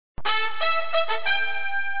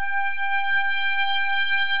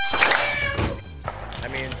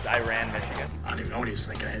I ran Michigan. I don't even know what he's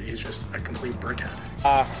thinking. He's just a complete brickhead.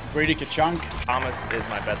 Brady Kachunk. Thomas is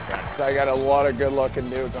my best friend. I got a lot of good-looking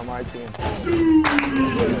dudes on my team.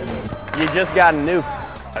 You just got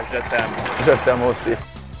nuked. Just them. Just them, we'll see.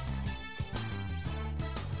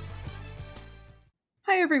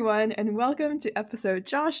 Hi everyone, and welcome to episode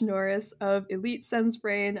Josh Norris of Elite Sens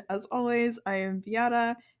Brain. As always, I am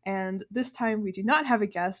Beata, and this time we do not have a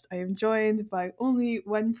guest. I am joined by only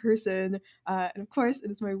one person, and of course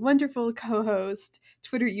it is my wonderful co-host,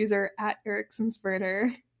 Twitter user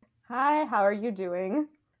 @EricksonsBurner. Hi, how are you doing?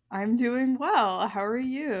 I'm doing well. How are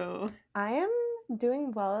you? I am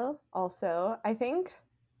doing well also. I think,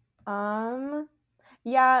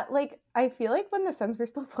 yeah, like, I feel like when the Sens were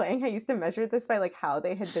still playing, I used to measure this by, like, how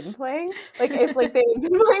they had been playing. Like, if, like, they had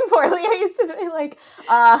been playing poorly, I used to be like,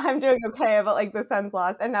 I'm doing okay, but, like, the Sens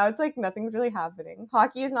lost. And now it's like nothing's really happening.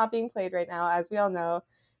 Hockey is not being played right now, as we all know.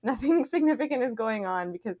 Nothing significant is going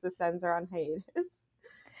on because the Sens are on hiatus.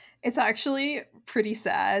 It's actually pretty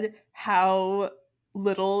sad how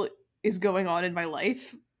little is going on in my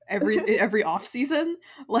life every off season.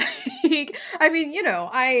 Like, I mean, you know,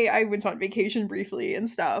 I went on vacation briefly and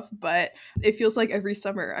stuff, but it feels like every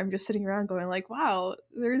summer I'm just sitting around going like, wow,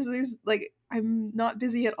 there's like, I'm not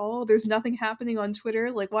busy at all. There's nothing happening on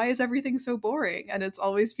Twitter. Like, why is everything so boring? And it's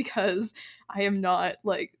always because I am not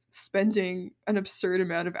like spending an absurd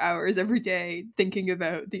amount of hours every day thinking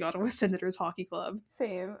about the Ottawa Senators Hockey Club.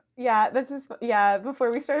 Same. Yeah, yeah,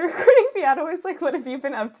 before we started recording, Beata was like, what have you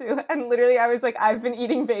been up to? And literally I was like, I've been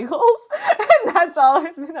eating bagels. And that's all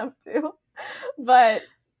I've been up to. But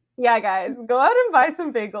yeah, guys, go out and buy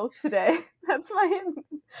some bagels today.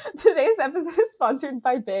 Today's episode is sponsored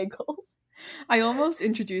by bagels. I almost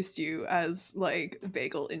introduced you as like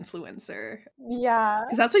bagel influencer. Yeah.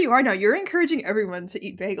 Because that's what you are now. You're encouraging everyone to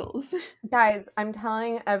eat bagels. Guys, I'm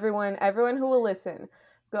telling everyone who will listen,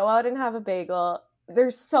 go out and have a bagel. They're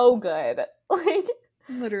so good. Like,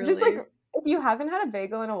 literally. Just like, if you haven't had a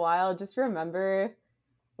bagel in a while, just remember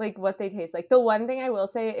like what they taste like. The one thing I will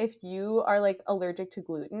say, if you are like allergic to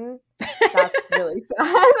gluten, that's really sad.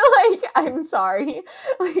 Like, I'm sorry.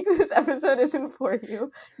 Like, this episode isn't for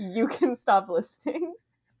you. You can stop listening.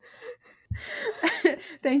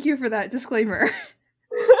 Thank you for that disclaimer.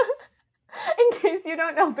 In case you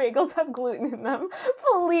don't know, bagels have gluten in them.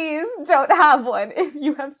 Please don't have one if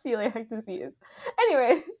you have celiac disease.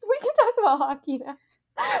 Anyway, we can talk about hockey now.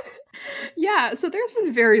 Yeah, so there's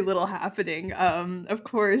been very little happening. Of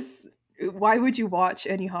course, why would you watch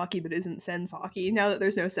any hockey that isn't Sens hockey? Now that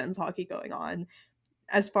there's no Sens hockey going on,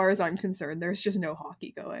 as far as I'm concerned, there's just no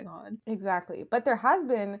hockey going on. Exactly. But there has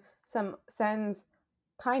been some Sens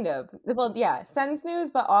Sens news,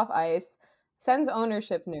 but off ice. Sens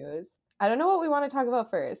ownership news. I don't know what we want to talk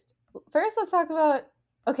about first. First, let's talk about,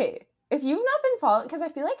 okay, if you've not been following, because I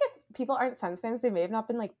feel like if people aren't Sens fans, they may have not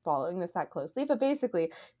been like following this that closely, but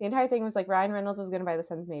basically the entire thing was like Ryan Reynolds was going to buy the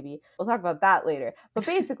Sens maybe. We'll talk about that later. But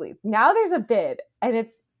basically, now there's a bid, and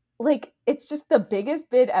it's just the biggest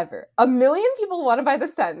bid ever. 1 million people want to buy the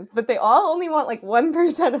Sens, but they all only want like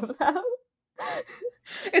 1% of them.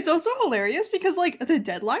 It's also hilarious because like the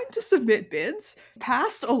deadline to submit bids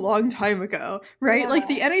passed a long time ago, right? Yeah. Like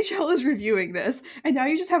the NHL is reviewing this, and now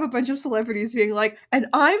you just have a bunch of celebrities being like, and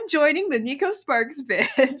I'm joining the Nico Sparks bid.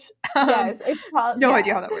 Yes, no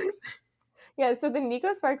idea how that works. Yeah, so the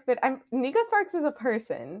Nico Sparks bid, Nico Sparks is a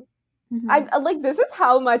person. Mm-hmm. I'm like, this is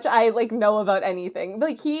how much I like know about anything.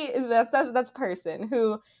 Like, that's person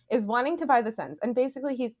who is wanting to buy the Sens, and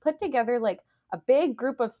basically he's put together like a big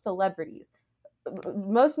group of celebrities,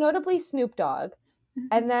 most notably Snoop Dogg,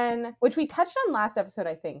 and then, which we touched on last episode,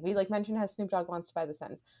 I think we like mentioned how Snoop Dogg wants to buy the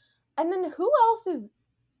Sens, and then who else is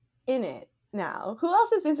in it now? Who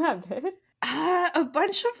else is in that bid? A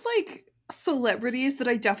bunch of like celebrities that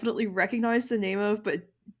I definitely recognize the name of, but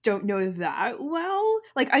don't know that well.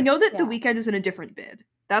 Like, I know that The Weeknd is in a different bid.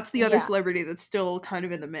 That's the other celebrity that's still kind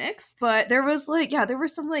of in the mix. But there was like, there were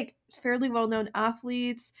some like fairly well-known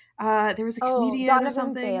athletes. There was a comedian Donovan or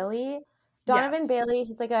something. Donovan Bailey,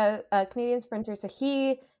 he's like a Canadian sprinter, so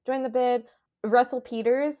he joined the bid. Russell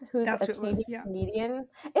Peters, who's a Canadian comedian.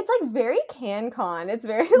 It's like very CanCon. It's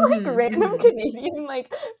very like random Canadian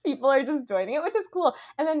like people are just joining it, which is cool.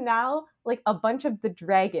 And then now like a bunch of the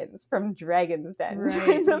dragons from Dragon's Den,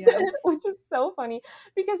 right, which is so funny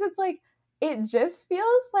because it's like it just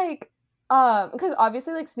feels like because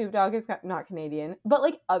obviously like Snoop Dogg is not Canadian, but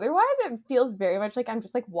like otherwise it feels very much like I'm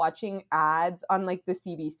just like watching ads on like the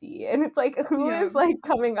CBC, and it's like who is like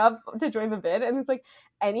coming up to join the bid, and it's like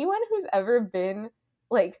anyone who's ever been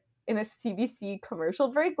like in a CBC commercial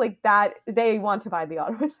break like that, they want to buy the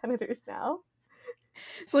Ottawa Senators now.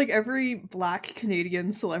 It's like every Black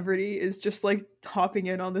Canadian celebrity is just like hopping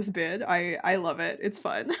in on this bid. I love it. It's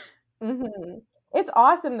fun. Mm-hmm. It's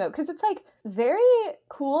awesome though, because it's like very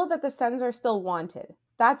cool that the Sens are still wanted.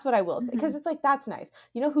 That's what I will say, because it's like, that's nice.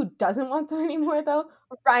 You know who doesn't want them anymore though?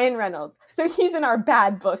 Ryan Reynolds. So he's in our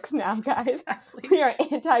bad books now, guys. Exactly. We are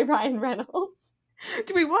anti-Ryan Reynolds.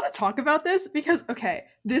 Do we want to talk about this? Because, okay,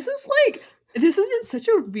 this has been such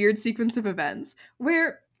a weird sequence of events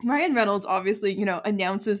where Ryan Reynolds obviously,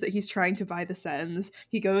 announces that he's trying to buy the Sens.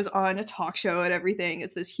 He goes on a talk show and everything.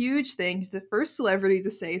 It's this huge thing. He's the first celebrity to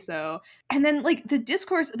say so. And then, like, the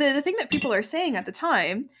discourse, the thing that people are saying at the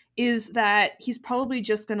time is that he's probably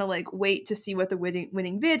just gonna, like, wait to see what the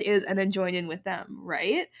winning bid is and then join in with them,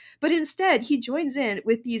 right? But instead, he joins in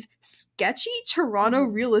with these sketchy Toronto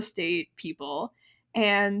real estate people,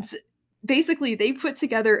 and basically they put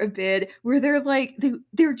together a bid where they're like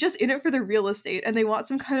they're just in it for the real estate and they want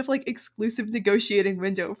some kind of like exclusive negotiating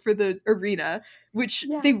window for the arena, which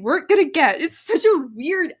they weren't gonna get. It's such a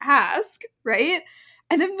weird ask, right?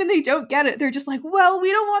 And then when they don't get it, they're just like, well,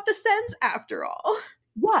 we don't want the Sens after all.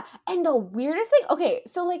 Yeah, and the weirdest thing, okay,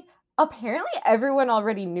 so like apparently everyone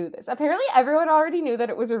already knew this. Apparently everyone already knew that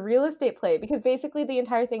it was a real estate play, because basically the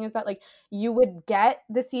entire thing is that like you would get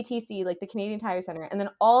the CTC, like the Canadian Tire Center, and then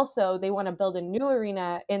also they want to build a new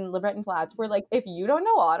arena in LeBreton Flats where, like, if you don't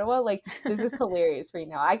know Ottawa, like, this is hilarious right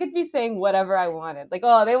now. I could be saying whatever I wanted. Like,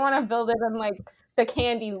 oh, they want to build it in like the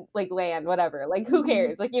candy like land, whatever. Like, who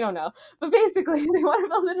cares? Like, you don't know. But basically they want to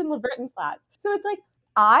build it in LeBreton Flats. So it's like,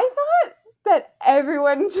 I thought that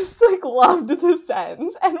everyone just like loved the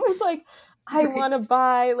Sens and was like, I want to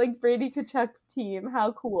buy like Brady Tkachuk's team.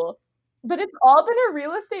 How cool. But it's all been a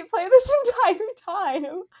real estate play this entire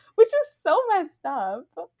time, which is so messed up.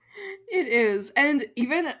 It is. And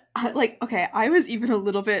even like, okay, I was even a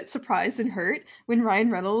little bit surprised and hurt when Ryan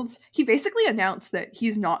Reynolds, he basically announced that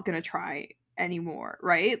he's not going to try anymore,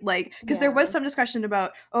 right? Like, because there was some discussion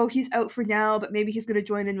about, oh, he's out for now, but maybe he's going to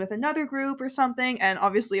join in with another group or something. And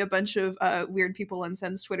obviously a bunch of weird people on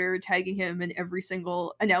Sens Twitter tagging him in every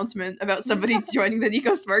single announcement about somebody joining the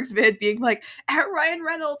Nico Sparks bid, being like, at Ryan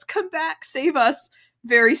Reynolds, come back, save us.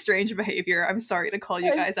 Very strange behavior. I'm sorry to call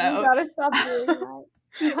you guys out. You gotta stop doing that.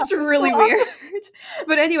 It's really weird.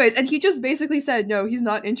 But anyways, and he just basically said, no, he's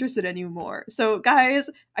not interested anymore. So guys,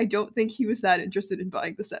 I don't think he was that interested in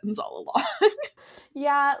buying the Sens all along.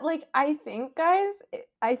 Yeah, like, I think, guys,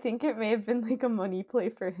 I think it may have been like a money play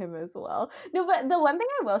for him as well. No, but the one thing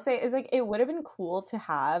I will say is, like, it would have been cool to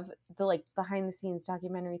have the like behind the scenes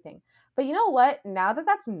documentary thing. But you know what? Now that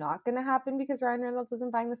that's not going to happen because Ryan Reynolds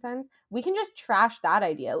isn't buying the Sens, we can just trash that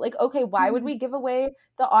idea. Like, okay, why would we give away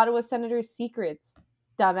the Ottawa Senators' secrets?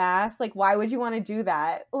 Dumbass. Like, why would you want to do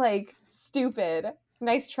that? Like, stupid.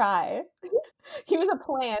 Nice try. He was a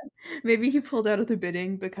plant. Maybe he pulled out of the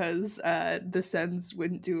bidding because the Sens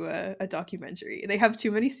wouldn't do a documentary. They have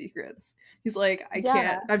too many secrets. He's like, I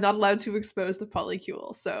can't. I'm not allowed to expose the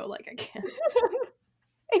polycule, so like I can't.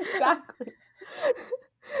 Exactly.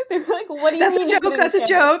 They were like, what do you That's mean? a joke, that's a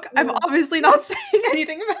joke. I'm obviously not saying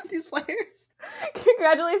anything about these players.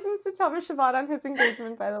 Congratulations to Thomas Chabot on his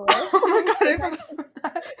engagement, by the way. Oh my god, I forgot about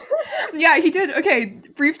that. Yeah, he did. Okay,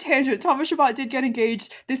 brief tangent. Thomas Chabot did get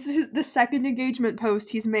engaged. This is the second engagement post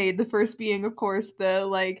he's made. The first being, of course, the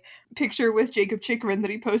like picture with Jacob Chychrun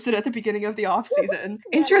that he posted at the beginning of the offseason.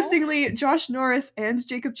 Interestingly, Josh Norris and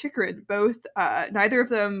Jacob Chychrun both, neither of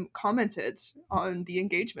them commented on the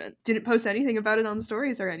engagement. Didn't post anything about it on the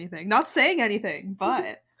stories or anything. Not saying anything,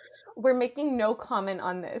 but we're making no comment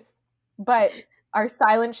on this, but our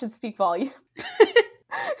silence should speak volume.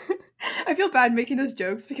 I feel bad making those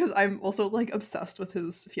jokes because I'm also like obsessed with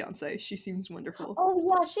his fiance. She seems wonderful. Oh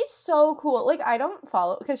yeah, she's so cool. Like, I don't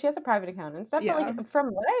follow because she has a private account and stuff. But like, from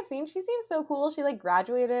what I've seen, she seems so cool. She like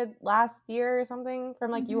graduated last year or something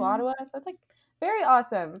from like U Ottawa, so it's like very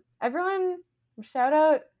awesome. Everyone, shout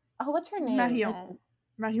out. Oh, what's her name? Marion.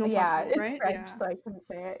 Marion. Yeah, Patrol, it's right? French, so I couldn't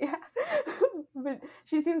say it. Yeah, but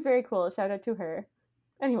she seems very cool. Shout out to her.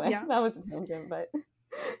 Anyway, that was a tangent, but.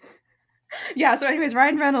 Yeah, so anyways,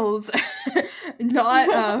 Ryan Reynolds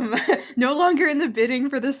not no longer in the bidding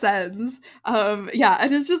for the Sens. Yeah,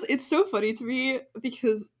 and it's so funny to me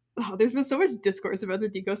because there's been so much discourse about the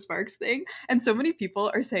Nico Sparks thing, and so many people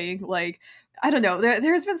are saying, like, I don't know,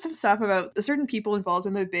 there's been some stuff about the certain people involved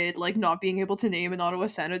in the bid, like, not being able to name an Ottawa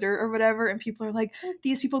Senator or whatever, and people are like,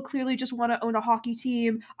 these people clearly just want to own a hockey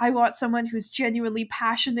team. I want someone who's genuinely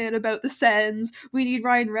passionate about the Sens. We need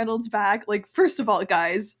Ryan Reynolds back. Like, first of all,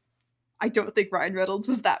 guys, I don't think Ryan Reynolds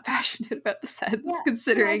was that passionate about the Sens,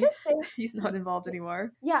 considering he's not involved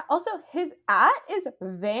anymore. Yeah, also, his @ is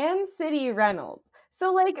Van City Reynolds.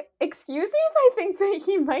 So, like, excuse me if I think that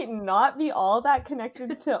he might not be all that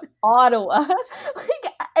connected to Ottawa.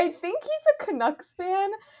 Like, I think he's a Canucks fan,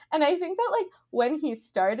 and I think that, like, when he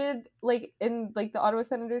started, like, in, like, the Ottawa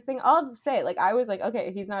Senators thing, I'll say, like, I was like,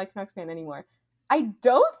 okay, he's not a Canucks fan anymore. I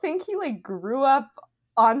don't think he, like, grew up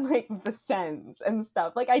on, like, the Sens and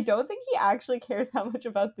stuff. Like, I don't think he actually cares that much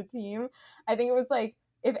about the team. I think it was, like,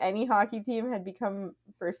 if any hockey team had become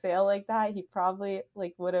for sale like that, he probably,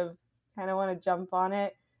 like, would have kind of want to jump on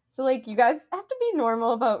it. So, like, you guys have to be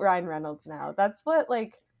normal about Ryan Reynolds now. That's what,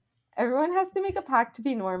 like, everyone has to make a pact to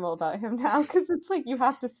be normal about him now, because it's like you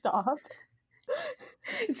have to stop.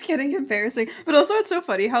 It's getting embarrassing. But also it's so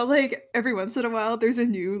funny how, like, every once in a while there's a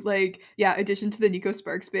new, like, addition to the Nico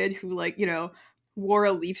Sparks bid who, like, wore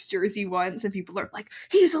a Leafs jersey once and people are like,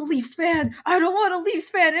 he's a Leafs fan, I don't want a Leafs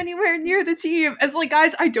fan anywhere near the team. And it's like,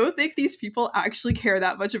 guys, I don't think these people actually care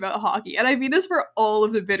that much about hockey, and I mean this for all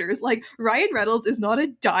of the bidders. Like, Ryan Reynolds is not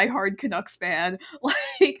a diehard Canucks fan.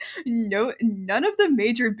 Like, no, none of the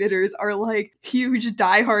major bidders are like huge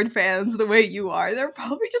diehard fans the way you are. They're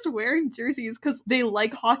probably just wearing jerseys because they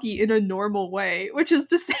like hockey in a normal way, which is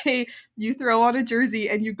to say, you throw on a jersey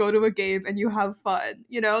and you go to a game and you have fun.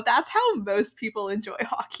 That's how most people enjoy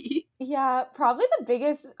hockey. Yeah, probably the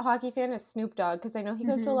biggest hockey fan is Snoop Dogg, because I know he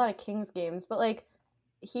goes to a lot of Kings games, but, like,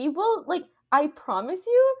 he will, like, I promise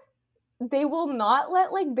you, they will not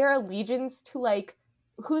let, like, their allegiance to, like,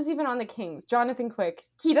 who's even on the Kings? Jonathan Quick.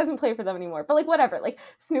 He doesn't play for them anymore, but, like, whatever. Like,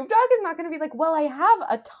 Snoop Dogg is not going to be like, well, I have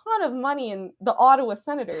a ton of money in the Ottawa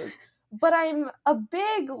Senators, but I'm a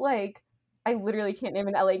big, like, I literally can't name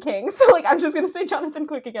an LA King, so, like, I'm just gonna say Jonathan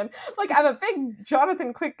Quick again. Like, I'm a big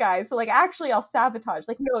Jonathan Quick guy, so, like, actually I'll sabotage.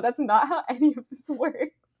 Like, no, that's not how any of this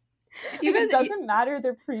works. Even it doesn't matter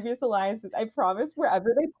their previous alliances. I promise,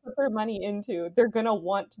 wherever they put their money into, they're gonna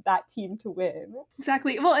want that team to win.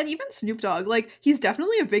 Exactly. Well, and even Snoop Dogg, like, he's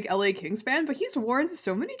definitely a big LA Kings fan, but he's worn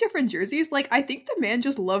so many different jerseys. Like, I think the man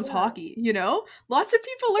just loves hockey, Lots of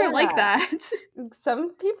people are like that.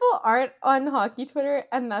 Some people aren't on hockey Twitter,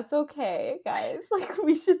 and that's okay, guys. Like,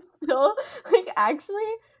 we should still, like, actually,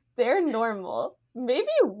 they're normal. Maybe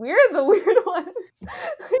we're the weird ones.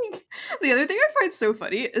 Like, the other thing I find so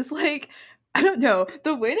funny is, like, I don't know,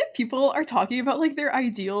 the way that people are talking about, like, their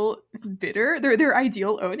ideal bidder, their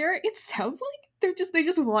ideal owner, it sounds like they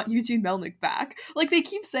just want Eugene Melnyk back. Like, they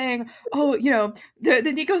keep saying, oh,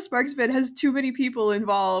 the Nico Sparks bid has too many people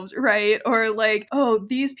involved, right? Or, like, oh,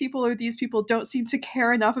 these people don't seem to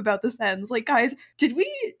care enough about the Sens. Like, guys, did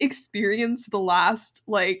we experience the last,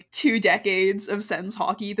 like, 2 decades of Sens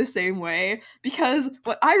hockey the same way? Because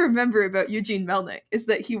what I remember about Eugene Melnyk is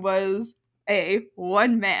that he was A,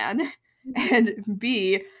 one man, and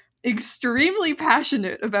B, extremely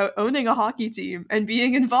passionate about owning a hockey team and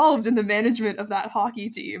being involved in the management of that hockey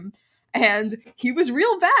team. And he was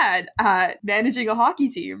real bad at managing a hockey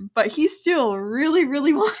team, but he still really,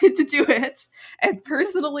 really wanted to do it. And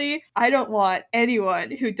personally, I don't want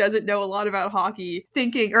anyone who doesn't know a lot about hockey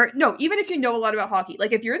thinking, or no, even if you know a lot about hockey,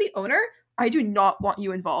 like, if you're the owner, I do not want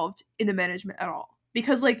you involved in the management at all.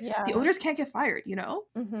 Because, like, the owners can't get fired,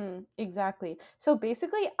 Exactly. So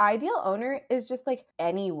basically, ideal owner is just, like,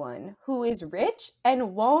 anyone who is rich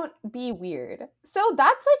and won't be weird. So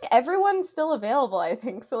that's, like, everyone's still available, I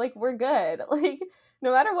think. So, like, we're good. Like,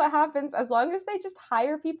 no matter what happens, as long as they just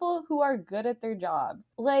hire people who are good at their jobs.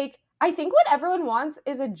 Like, I think what everyone wants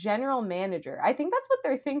is a general manager. I think that's what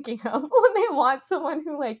they're thinking of when they want someone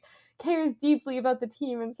who, like, cares deeply about the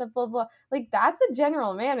team and stuff, blah, blah. Like, that's a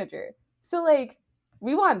general manager. So, like,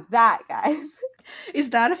 we want that, guys. Is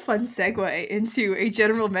that a fun segue into a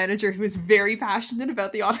general manager who is very passionate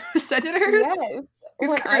about the Ottawa Senators? Yes.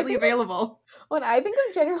 Who's currently available. When I think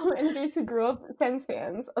of general managers who grew up Sens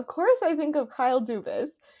fans, of course I think of Kyle Dubas.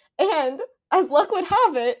 And as luck would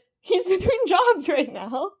have it, he's between jobs right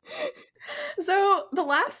now. So the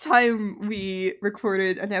last time we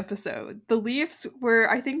recorded an episode, the Leafs were,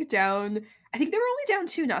 I think they were only down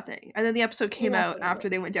 2-0, and then the episode came out after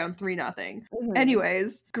they went down 3-0. Mm-hmm.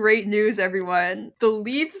 Anyways, great news, everyone. The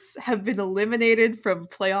Leafs have been eliminated from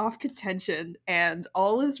playoff contention, and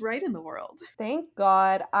all is right in the world. Thank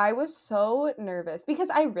God. I was so nervous because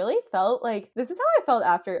I really felt like, this is how I felt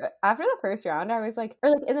after the first round. I was like,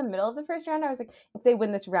 or like in the middle of the first round, I was like, if they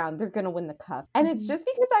win this round, they're gonna win the cup. And it's just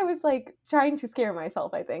because I was like trying to scare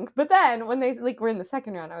myself, I think. But then when they like were in the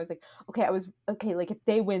second round, I was like, okay, like if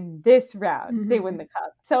they win this round, they win the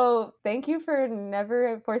cup. So thank you for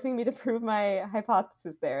never forcing me to prove my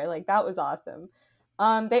hypothesis there. Like, that was awesome.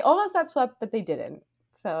 They almost got swept, but they didn't.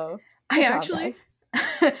 So I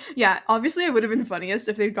Yeah, obviously it would have been funniest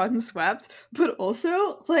if they'd gotten swept, but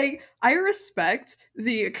also, like, I respect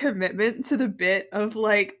the commitment to the bit of,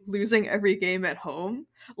 like, losing every game at home.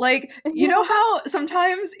 Like, you know how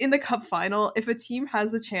sometimes in the cup final, if a team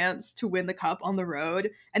has the chance to win the cup on the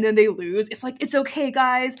road and then they lose, it's like, it's okay,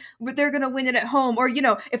 guys, but they're gonna win it at home. Or, you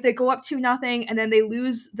know, if they go up 2-0 and then they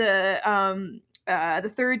lose the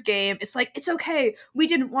third game, it's like, it's okay, we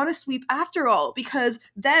didn't want to sweep after all, because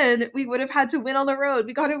then we would have had to win on the road.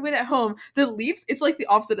 We got to win at home. The Leafs, it's like the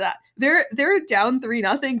opposite of that. They're down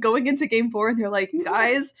 3-0 going into game 4, and they're like,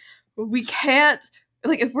 guys, we can't,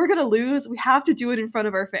 like, if we're gonna lose, we have to do it in front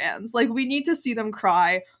of our fans. Like, we need to see them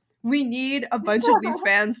cry. We need a bunch of Leafs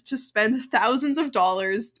fans to spend thousands of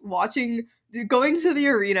dollars going to the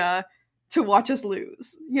arena to watch us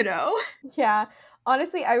lose, you know? Yeah.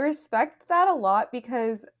 Honestly, I respect that a lot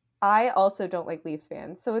because I also don't like Leafs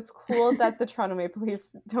fans. So it's cool that the Toronto Maple Leafs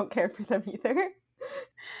don't care for them either.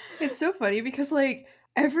 It's so funny because, like,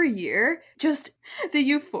 every year, just the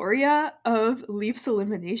euphoria of Leafs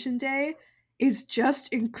Elimination Day is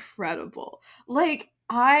just incredible. Like,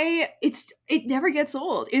 it never gets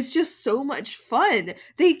old. It's just so much fun.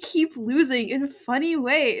 They keep losing in funny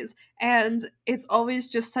ways, and it's always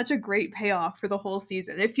just such a great payoff for the whole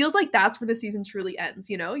season. It feels like that's where the season truly ends,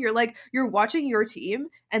 you know? You're watching your team,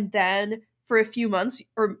 and then for a few months,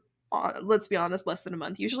 or let's be honest, less than a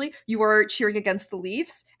month usually, you are cheering against the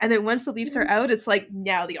Leafs, and then once the Leafs are out, it's like,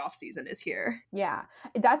 now the off season is here. Yeah,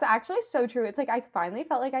 that's actually so true. It's like I finally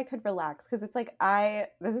felt like I could relax because it's like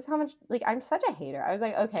this is how much, like, I'm such a hater. I was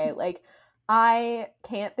like, okay, like, I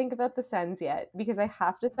can't think about the Sens yet because I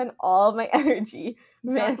have to spend all of my energy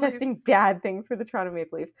manifesting bad things for the Toronto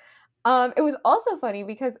Maple Leafs. It was also funny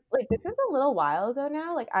because, like, this is a little while ago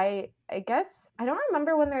now. Like, I guess I don't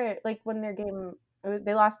remember when their game.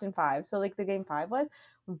 They lost in 5, so like the game 5 was,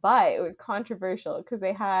 but it was controversial because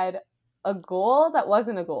they had a goal that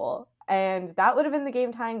wasn't a goal, and that would have been the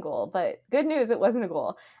game tying goal. But good news, it wasn't a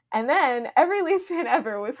goal. And then every Leafs fan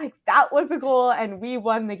ever was like, "That was a goal, and we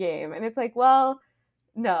won the game." And it's like, well,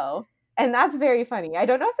 no. And that's very funny. I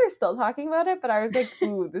don't know if they're still talking about it, but I was like,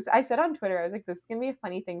 ooh, this. I said on Twitter, I was like, this is gonna be a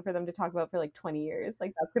funny thing for them to talk about for like 20 years.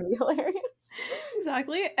 Like, that's gonna be hilarious.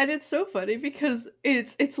 Exactly. And it's so funny because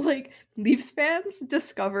it's like Leafs fans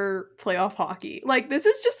discover playoff hockey. Like, this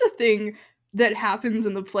is just a thing that happens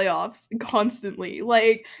in the playoffs constantly.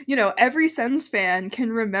 Like, you know, every Sens fan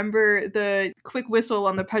can remember the quick whistle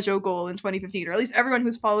on the Peugeot goal in 2015, or at least everyone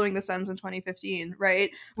who's following the Sens in 2015,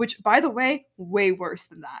 right? Which, by the way, way worse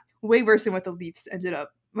than that. Way worse than what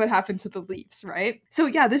happened to the Leafs, right? So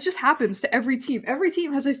yeah, this just happens to every team. Every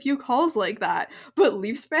team has a few calls like that, but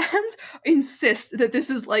Leafs fans insist that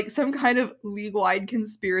this is like some kind of league-wide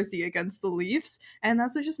conspiracy against the Leafs, and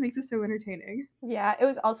that's what just makes it so entertaining. Yeah, it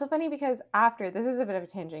was also funny because after, this is a bit of a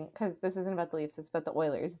tangent because this isn't about the Leafs, it's about the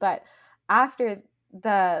Oilers, but after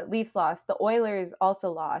the Leafs lost, the Oilers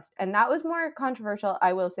also lost, and that was more controversial,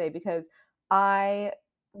 I will say, because I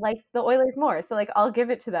like the Oilers more. So, like, I'll give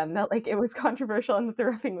it to them that, like, it was controversial and that the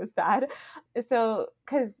reffing was bad. So,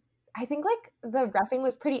 because I think, like, the reffing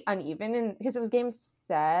was pretty uneven, and because it was game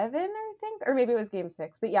 7, I think, or maybe it was game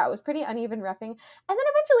 6, but yeah, it was pretty uneven reffing. And then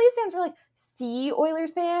a bunch of Leafs fans were like, see,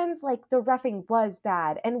 Oilers fans, like, the reffing was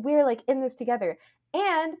bad, and we're, like, in this together.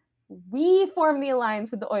 And we formed the alliance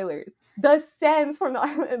with the Oilers. The Sens formed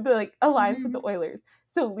the alliance with the Oilers.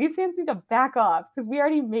 So Leafs fans need to back off because we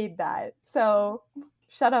already made that. So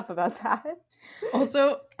shut up about that.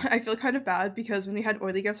 Also, I feel kind of bad because when we had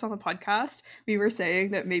Oily Gifts on the podcast, we were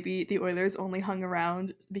saying that maybe the Oilers only hung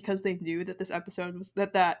around because they knew that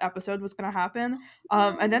that episode was going to happen.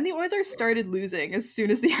 And then the Oilers started losing as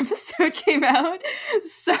soon as the episode came out.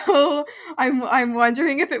 So I'm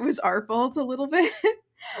wondering if it was our fault a little bit.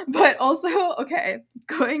 But also, okay,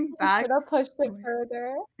 going back. Should have pushed it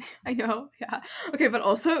further. I know, yeah. Okay, but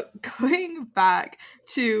also going back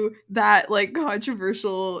to that, like,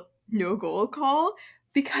 controversial no-goal call,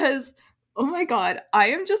 because, oh my god, I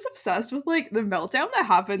am just obsessed with, like, the meltdown that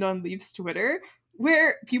happened on Leafs Twitter,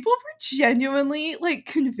 where people were genuinely, like,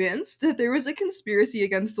 convinced that there was a conspiracy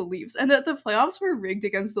against the Leafs, and that the playoffs were rigged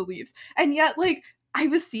against the Leafs. And yet, like, I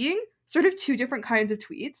was seeing sort of two different kinds of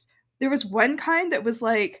tweets. There was one kind that was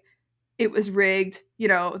like, it was rigged, you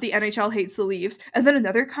know, the NHL hates the Leafs. And then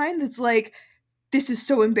another kind that's like, this is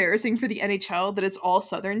so embarrassing for the NHL that it's all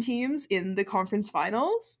Southern teams in the conference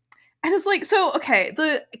finals. And it's like, so, okay,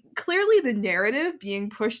 clearly the narrative being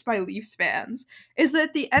pushed by Leafs fans is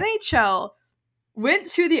that the NHL went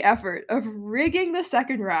to the effort of rigging the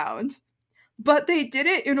second round, but they did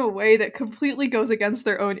it in a way that completely goes against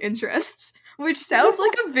their own interests, which sounds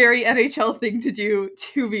like a very NHL thing to do,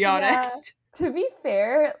 to be honest. Yeah. To be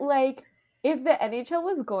fair, like, if the NHL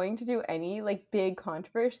was going to do any, like, big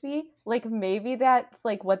controversy, like, maybe that's,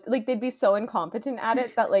 like, what, like, they'd be so incompetent at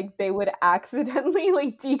it that, like, they would accidentally,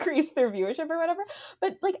 like, decrease their viewership or whatever.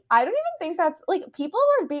 But, like, I don't even think that's, like, people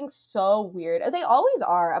were being so weird. They always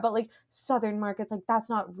are about, like, Southern markets, like, that's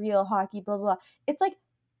not real hockey, blah, blah, blah. It's like,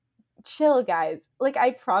 chill, guys. Like,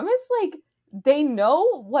 I promise, like, they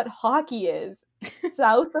know what hockey is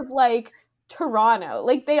south of, like, Toronto.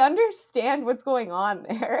 Like, they understand what's going on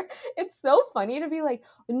there. It's so funny to be like,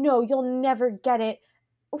 no, you'll never get it.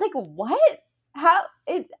 Like, what? How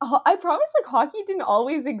it I promise, like, hockey didn't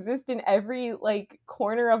always exist in every, like,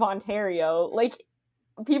 corner of Ontario. Like,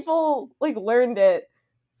 people, like, learned it,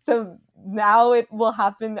 so now it will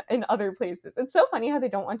happen in other places. It's so funny how they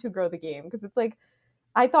don't want to grow the game, because it's like,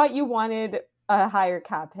 I thought you wanted a higher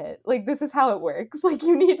cap hit. Like, this is how it works. Like,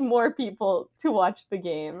 you need more people to watch the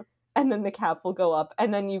game, and then the cap will go up,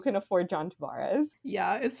 and then you can afford John Tavares.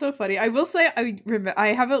 Yeah, it's so funny. I will say I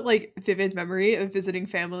have a like vivid memory of visiting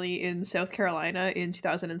family in South Carolina in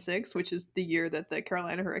 2006, which is the year that the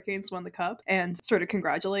Carolina Hurricanes won the cup, and sort of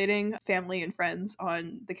congratulating family and friends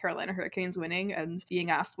on the Carolina Hurricanes winning and being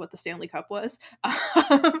asked what the Stanley Cup was.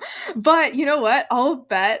 But you know what? I'll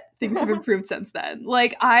bet things have improved since then.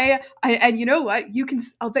 Like, and you know what?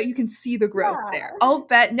 I'll bet you can see the growth there. I'll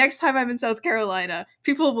bet next time I'm in South Carolina,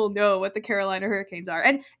 people will know what the Carolina Hurricanes are.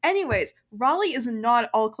 And anyways, Raleigh is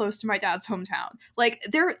not all close to my dad's hometown. Like,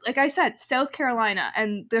 they're, like I said, South Carolina,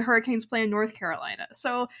 and the Hurricanes play in North Carolina.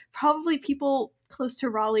 So probably people close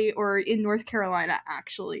to Raleigh or in North Carolina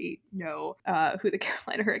actually know who the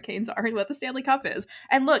Carolina Hurricanes are and what the Stanley Cup is.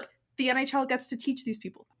 And look, the NHL gets to teach these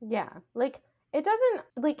people. Yeah, like, it doesn't,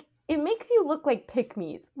 like, it makes you look like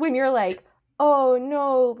pick-me's when you're like, oh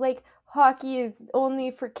no, like, hockey is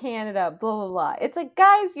only for Canada, blah, blah, blah. It's like,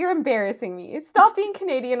 guys, you're embarrassing me. Stop being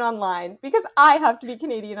Canadian online, because I have to be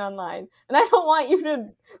Canadian online, and I don't want you to,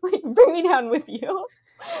 like, bring me down with you.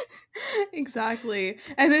 Exactly.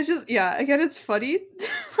 And it's just, yeah, again, it's funny,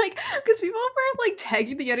 like, because people were like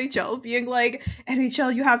tagging the NHL, being like,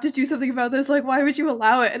 NHL, you have to do something about this, like, why would you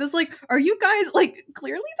allow it? And it's like, are you guys, like,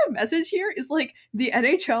 clearly the message here is like, the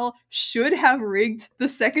NHL should have rigged the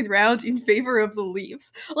second round in favor of the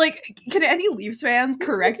Leafs. Like, can any Leafs fans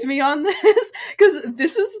correct me on this? Because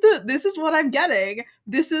this is what I'm getting.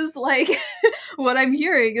 This is, like, what I'm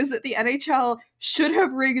hearing is that the NHL should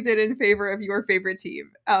have rigged it in favor of your favorite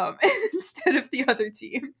team, instead of the other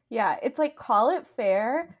team. Yeah, it's like, call it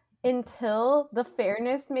fair until the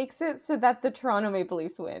fairness makes it so that the Toronto Maple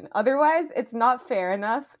Leafs win. Otherwise, it's not fair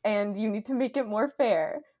enough, and you need to make it more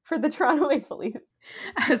fair for the Toronto Maple Leafs.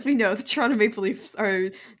 As we know, the Toronto Maple Leafs are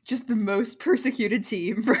just the most persecuted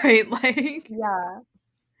team, right? Like, yeah.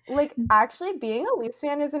 Like, actually, being a Leafs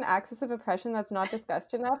fan is an axis of oppression that's not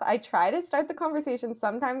discussed enough. I try to start the conversation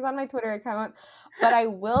sometimes on my Twitter account, but I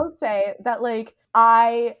will say that, like,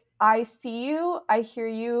 I see you, I hear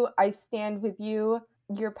you, I stand with you.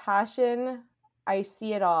 Your passion, I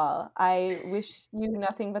see it all. I wish you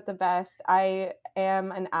nothing but the best. I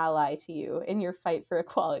am an ally to you in your fight for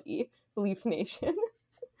equality, Leafs Nation.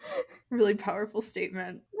 Really powerful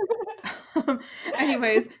statement.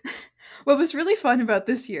 Anyways, what was really fun about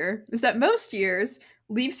this year is that most years,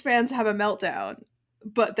 Leafs fans have a meltdown,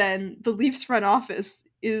 but then the Leafs front office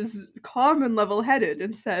is calm and level-headed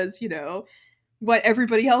and says, you know, what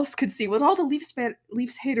everybody else could see, what all the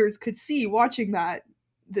Leafs haters could see watching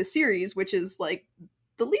the series, which is like,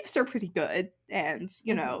 the Leafs are pretty good, and,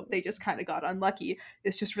 you know, they just kind of got unlucky.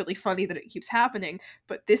 It's just really funny that it keeps happening.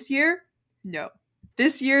 But this year, no.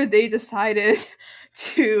 This year, they decided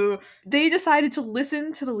to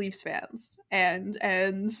listen to the Leafs fans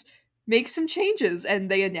and make some changes, and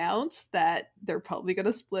they announced that they're probably going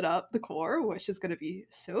to split up the core, which is going to be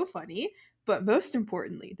so funny. But most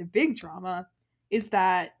importantly, the big drama is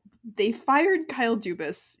that they fired Kyle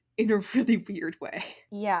Dubas in a really weird way.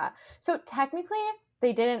 Yeah. So technically,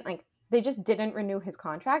 they just didn't renew his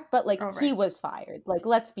contract, but, like, he was fired. Like,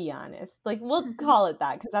 let's be honest. Like, we'll call it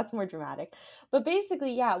that, because that's more dramatic. But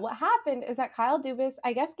basically, yeah, what happened is that Kyle Dubas,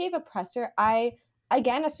 I guess, gave a presser.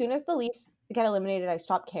 Again, as soon as the Leafs get eliminated, I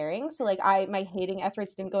stopped caring. So, like, my hating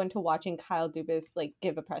efforts didn't go into watching Kyle Dubas, like,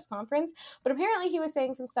 give a press conference. But apparently he was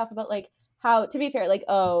saying some stuff about, like, how, to be fair, like,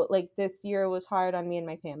 oh, like, this year was hard on me and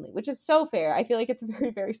my family, which is so fair. I feel like it's a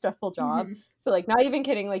very, very stressful job. Mm-hmm. So, like, not even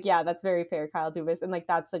kidding, like, yeah, that's very fair, Kyle Dubas. And, like,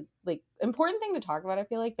 that's a, like, important thing to talk about, I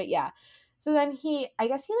feel like. But, yeah. So then I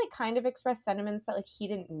guess he, like, kind of expressed sentiments that, like, he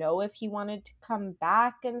didn't know if he wanted to come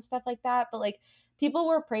back and stuff like that. But, like, people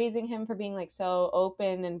were praising him for being, like, so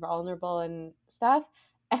open and vulnerable and stuff.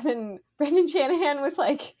 And then Brendan Shanahan was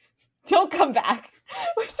like, don't come back.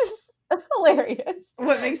 Which is, That's hilarious.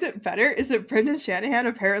 What makes it better is that Brendan Shanahan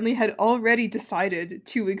apparently had already decided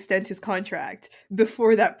to extend his contract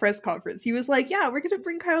before that press conference. He was like, "Yeah, we're gonna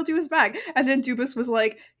bring Kyle Dubas back," and then Dubas was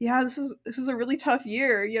like, "Yeah, this is a really tough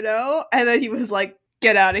year, you know," and then he was like,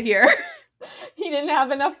 "Get out of here." He didn't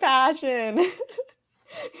have enough passion.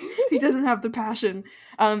 He doesn't have the passion.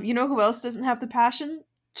 You know who else doesn't have the passion?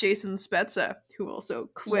 Jason Spezza, who also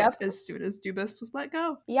quit as soon as Dubas was let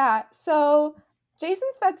go. Yeah, so Jason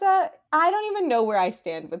Spezza, I don't even know where I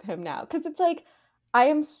stand with him now, because it's like, I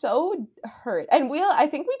am so hurt. And we'll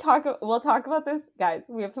talk about this, guys.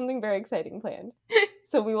 We have something very exciting planned.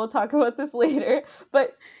 So we will talk about this later.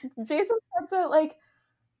 But Jason Spezza, like,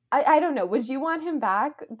 I don't know. Would you want him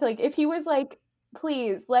back? Like, if he was like,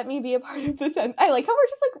 please let me be a part of this. And I like how we're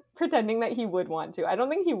just like pretending that he would want to. I don't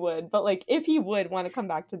think he would, but like if he would want to come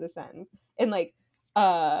back to the Sens in like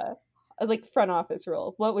front office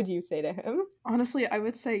role, what would you say to him? Honestly, I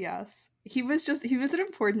would say yes. He was an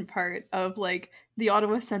important part of like the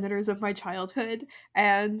Ottawa Senators of my childhood,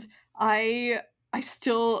 and I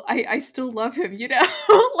still love him, you know?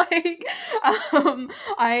 Like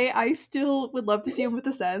I still would love to see him with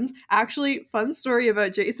the Sens. Actually, fun story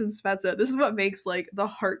about Jason Spezza. This is what makes like the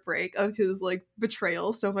heartbreak of his like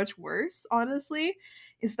betrayal so much worse, honestly,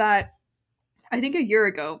 is that I think a year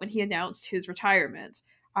ago when he announced his retirement,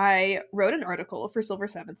 I wrote an article for Silver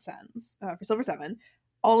 7 Sens, for Silver 7,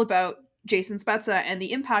 all about Jason Spezza and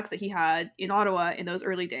the impact that he had in Ottawa in those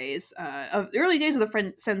early days of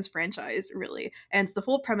the Sens franchise, really. And the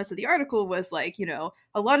whole premise of the article was like, you know,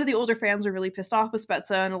 a lot of the older fans are really pissed off with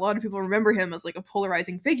Spezza, and a lot of people remember him as like a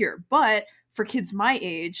polarizing figure. But for kids my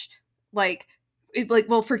age,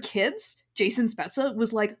 for kids, Jason Spezza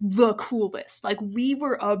was like the coolest. Like, we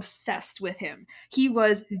were obsessed with him. He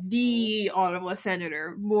was the Ottawa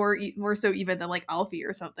Senator, more so even than like Alfie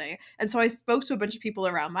or something. And so I spoke to a bunch of people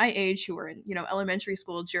around my age who were in, you know, elementary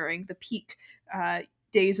school during the peak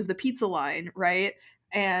days of the pizza line, right?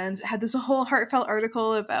 And had this whole heartfelt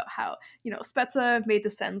article about how, you know, Spezza made the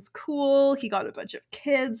Sens cool. He got a bunch of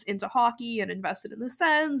kids into hockey and invested in the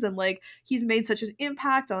Sens, and like he's made such an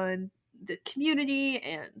impact on the community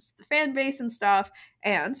and the fan base and stuff.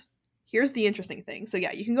 And here's the interesting thing. So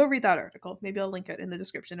yeah, you can go read that article. Maybe I'll link it in the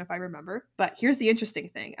description if I remember. But here's the interesting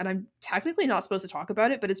thing, and I'm technically not supposed to talk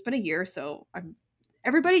about it, but it's been a year, so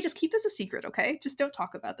everybody just keep this a secret, okay? Just don't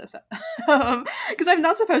talk about this because I'm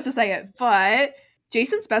not supposed to say it. But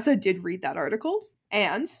Jason Spezza did read that article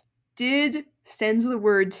and did send the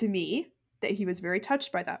word to me that he was very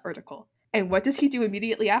touched by that article. And what does he do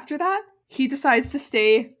immediately after that? He decides to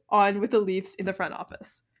stay on with the Leafs in the front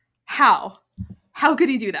office. How could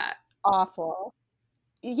he do that? Awful.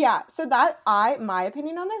 Yeah, so my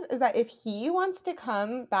opinion on this is that if he wants to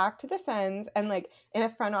come back to the Sens and like in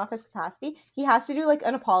a front office capacity, he has to do like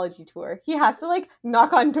an apology tour. He has to like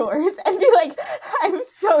knock on doors and be like, I'm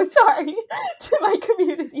so sorry to my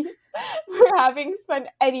community for having spent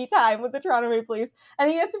any time with the Toronto Maple Leafs. And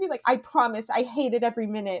he has to be like, I promise I hated every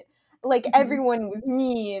minute. Like everyone was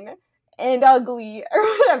mean and ugly or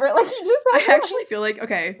whatever. Like he just I actually feel like,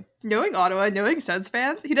 okay, knowing Ottawa, knowing Sens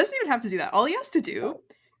fans, he doesn't even have to do that. All he has to do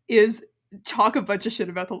is talk a bunch of shit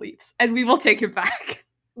about the Leafs and we will take him back.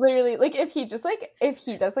 Literally, like if he does like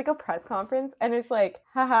a press conference and it's like,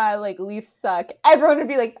 haha, like Leafs suck, everyone would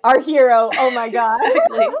be like, our hero, oh my god.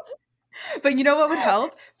 Exactly. But you know what would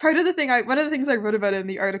help? One of the things I wrote about in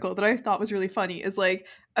the article that I thought was really funny is like,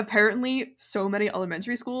 apparently so many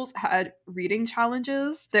elementary schools had reading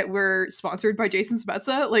challenges that were sponsored by Jason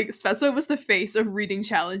Spezza. Like Spezza was the face of reading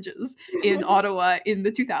challenges in Ottawa in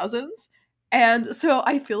the 2000s. And so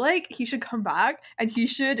I feel like he should come back and he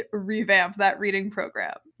should revamp that reading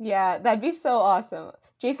program. Yeah, that'd be so awesome.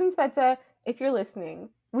 Jason Spezza, if you're listening,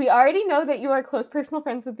 we already know that you are close personal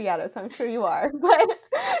friends with Beato, so I'm sure you are. But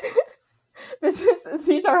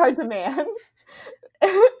these are our demands.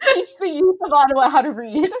 Teach the youth of Ottawa how to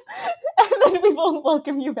read, and then we will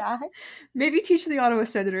welcome you back. Maybe teach the Ottawa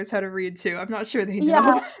Senators how to read too. I'm not sure they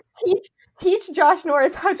know. Yeah, teach Josh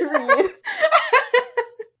Norris how to read.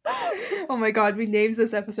 Oh my god, we named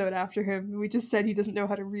this episode after him. We just said he doesn't know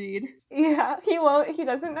how to read. Yeah, he won't. He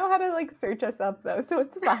doesn't know how to like search us up though, so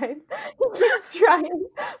it's fine. He keeps trying,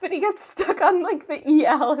 but he gets stuck on like the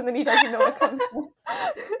EL, and then he doesn't know what comes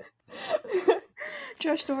next.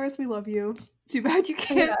 Josh Norris, we love you. Too bad you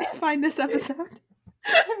can't find this episode.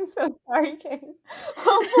 I'm so sorry, Kane.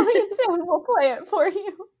 Hopefully Tim will play it for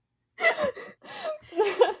you.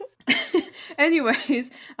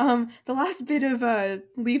 Anyways, the last bit of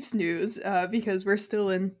Leafs news, because we're still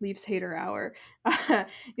in Leafs hater hour,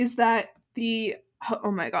 is that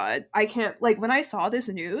oh my god, I can't, like, when I saw this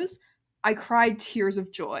news, I cried tears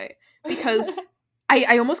of joy because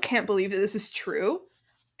I almost can't believe that this is true.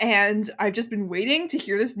 And I've just been waiting to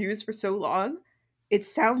hear this news for so long. It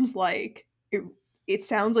sounds like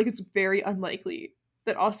it's very unlikely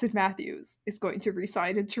that Austin Matthews is going to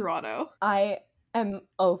re-sign in Toronto. I am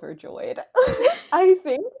overjoyed. I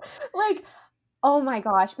think, like, oh my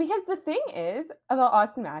gosh. Because the thing is about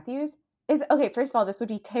Austin Matthews is, okay, first of all, this would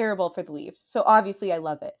be terrible for the Leafs. So obviously I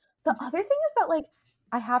love it. The other thing is that, like,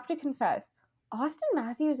 I have to confess, Austin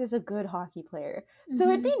Matthews is a good hockey player. So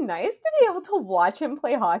it'd be nice to be able to watch him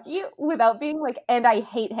play hockey without being like, and I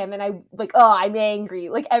hate him and I like, oh, I'm angry.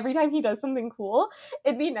 Like every time he does something cool,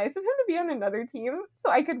 it'd be nice of him to be on another team so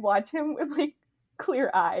I could watch him with like clear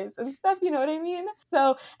eyes and stuff, you know what I mean?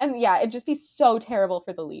 So, and yeah, it'd just be so terrible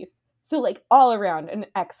for the Leafs. So like all around an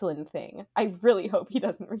excellent thing. I really hope he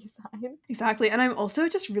doesn't resign. Exactly. And I'm also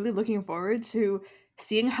just really looking forward to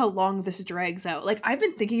seeing how long this drags out. Like I've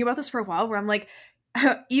been thinking about this for a while where I'm like,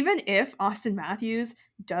 even if Austin Matthews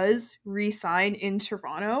does re-sign in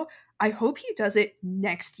Toronto, I hope he does it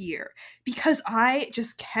next year because I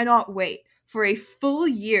just cannot wait for a full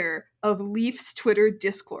year of Leafs Twitter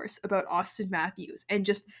discourse about Austin Matthews and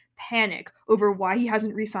just panic over why he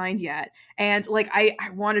hasn't re-signed yet. And like I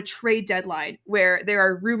want a trade deadline where there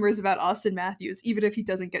are rumors about Austin Matthews even if he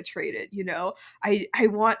doesn't get traded, you know. I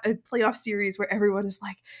want a playoff series where everyone is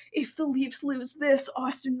like, if the Leafs lose this,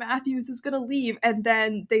 Austin Matthews is gonna leave, and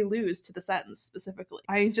then they lose to the Sens specifically.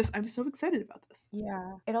 I'm so excited about this.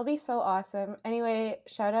 Yeah, it'll be so awesome. Anyway,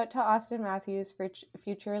 shout out to Austin Matthews for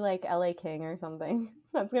future like LA King or something.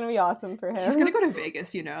 That's gonna be awesome for him. He's gonna go to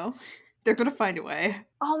Vegas, you know. They're gonna find a way.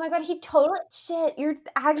 Oh my god, shit, you're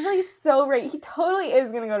actually so right. He totally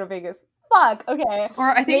is gonna go to Vegas. Fuck, okay.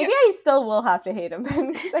 Or I think maybe I still will have to hate him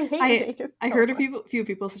then because I hate Vegas. I heard a few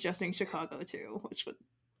people suggesting Chicago too,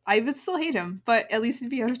 I would still hate him, but at least he'd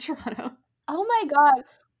be out of Toronto. Oh my god,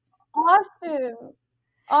 Austin,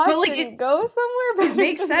 but like go somewhere. It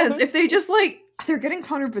makes sense if they just like they're getting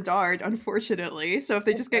Connor Bedard, unfortunately. So if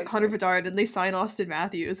they just get Connor Bedard and they sign Austin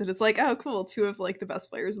Matthews, and it's like, oh, cool, two of like the best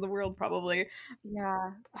players in the world, probably.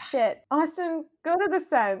 Yeah. Shit. Austin, go to the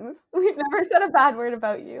Sens. We've never said a bad word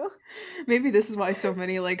about you. Maybe this is why so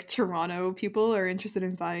many like Toronto people are interested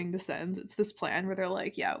in buying the Sens. It's this plan where they're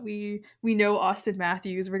like, yeah, we know Austin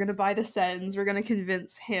Matthews. We're gonna buy the Sens. We're gonna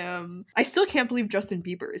convince him. I still can't believe Justin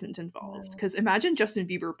Bieber isn't involved because imagine Justin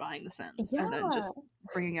Bieber buying the Sens and then just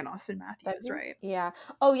bringing in Austin Matthews, right? Yeah.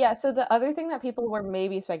 Oh, yeah. So the other thing that people were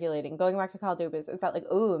maybe speculating, going back to Kyle Dubas, is that like,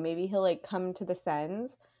 oh, maybe he'll like come to the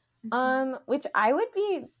Sens, which I would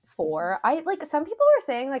be for. I like some people were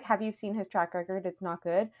saying like, have you seen his track record? It's not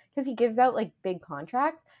good because he gives out like big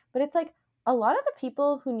contracts, but it's like a lot of the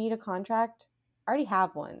people who need a contract already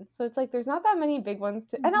have one. So it's like there's not that many big ones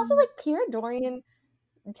to, and also like Pierre Dorian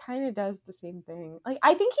kind of does the same thing. Like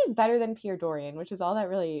I think he's better than Pierre Dorian, which is all that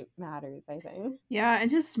really matters, I think. Yeah,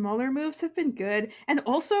 and his smaller moves have been good. And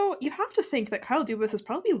also, you have to think that Kyle Dubas has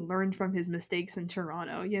probably learned from his mistakes in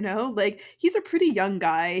Toronto, you know? Like, he's a pretty young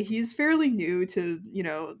guy. He's fairly new to, you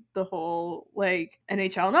know, the whole, like,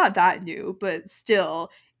 NHL. Not that new, but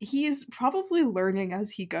still, he's probably learning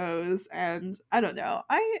as he goes. And I don't know.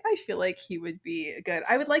 I feel like he would be good.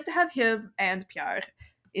 I would like to have him and Pierre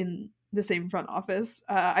in the same front office.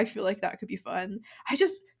 I feel like that could be fun.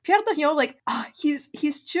 Pierre Dorion, like, he's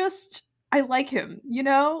just, I like him, you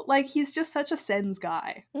know? Like, he's just such a Sens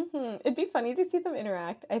guy. It'd be funny to see them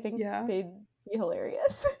interact. I think they'd be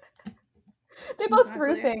hilarious. They both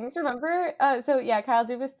threw things, remember? So yeah, Kyle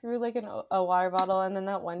Dubas threw like a water bottle, and then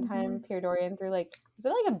that one time Pierre Dorian threw like, was it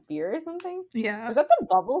like a beer or something? Yeah. Was that the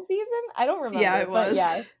bubble season? I don't remember. Yeah, it was.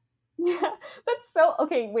 Yeah, that's so,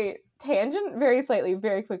 okay, wait. Tangent very slightly,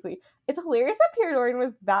 very quickly. It's hilarious that Pierre Dorian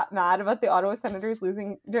was that mad about the Ottawa Senators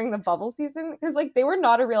losing during the bubble season because, like, they were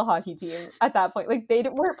not a real hockey team at that point. Like, they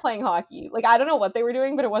weren't playing hockey. Like, I don't know what they were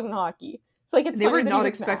doing, but it wasn't hockey. So, like, they were not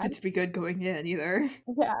expected to be good going in either.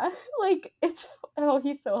 Yeah, like,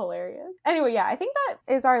 he's so hilarious. Anyway, yeah, I think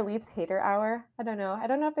that is our Leafs hater hour. I don't know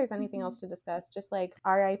if there's anything else to discuss. Just like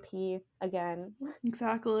RIP again.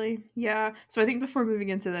 Exactly. Yeah. So I think before moving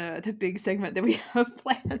into the big segment that we have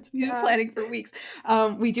planned, we've been planning for weeks.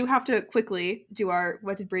 We do have to quickly do our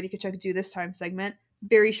 "What did Brady Tkachuk do this time?" segment.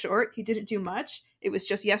 Very short. He didn't do much. It was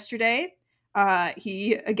just yesterday.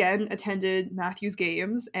 He again attended Matthews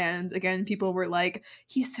games, and again people were like,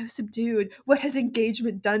 he's so subdued, what has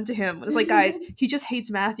engagement done to him? And it's like, guys, he just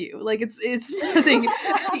hates Matthew. Like, it's nothing.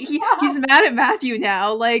 He's mad at Matthew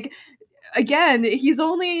now. Like, again, he's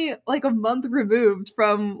only like a month removed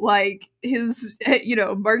from like his,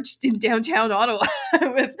 march in downtown Ottawa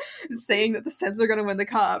with saying that the Sens are going to win the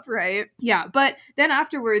cup, right? Yeah, but then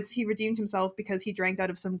afterwards he redeemed himself because he drank out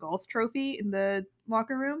of some golf trophy in the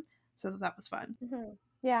locker room, so that was fun. Mm-hmm.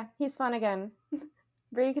 Yeah, he's fun again.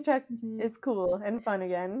 Brady Tkachuk is cool and fun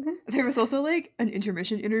again. There was also like an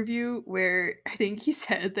intermission interview where I think he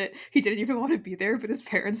said that he didn't even want to be there, but his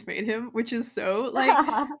parents made him, which is so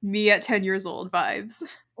like me at 10 years old vibes.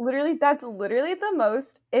 Literally, that's literally the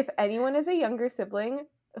most, if anyone is a younger sibling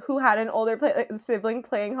who had an older sibling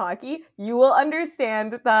playing hockey, you will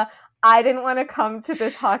understand the, I didn't want to come to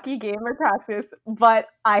this hockey game or practice, but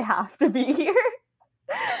I have to be here.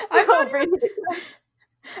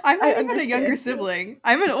 I'm not even a younger sibling.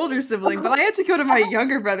 I'm an older sibling, but I had to go to my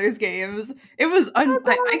younger brother's games. It was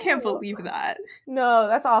I can't believe that. No,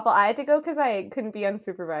 that's awful. I had to go because I couldn't be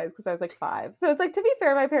unsupervised because I was like 5. So it's like, to be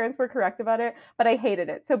fair, my parents were correct about it, but I hated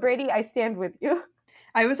it. So Brady, I stand with you.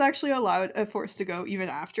 I was actually forced to go even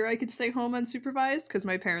after I could stay home unsupervised because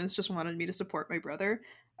my parents just wanted me to support my brother,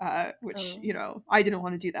 which, I didn't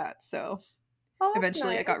want to do that. So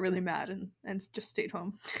eventually I got really mad and just stayed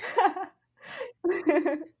home.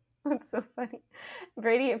 That's so funny.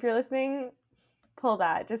 Brady, if you're listening, pull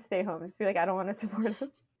that. Just stay home. Just be like, I don't want to support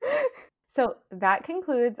him. So that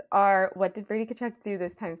concludes our What Did Brady Tkachuk Do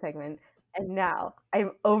This Time segment. And now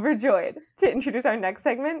I'm overjoyed to introduce our next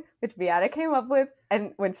segment, which Beata came up with.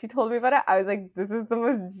 And when she told me about it, I was like, this is the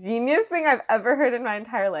most genius thing I've ever heard in my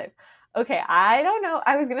entire life. Okay, I don't know.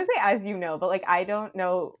 I was going to say, as you know, but like, I don't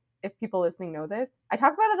know if people listening know this. I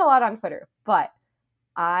talk about it a lot on Twitter, but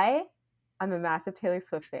I'm a massive Taylor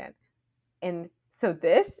Swift fan. And so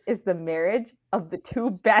this is the marriage of the two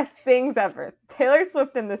best things ever. Taylor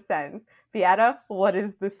Swift and the Sens. Beata, what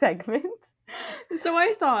is the segment? So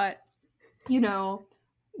I thought, when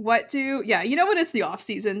it's the off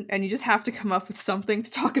season and you just have to come up with something to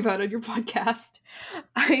talk about on your podcast.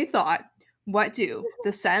 I thought, what do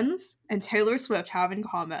the Sens and Taylor Swift have in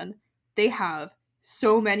common? They have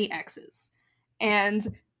so many exes. And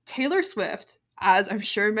Taylor Swift, as I'm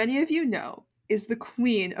sure many of you know, is the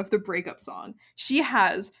queen of the breakup song. She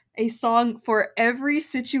has a song for every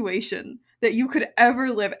situation that you could ever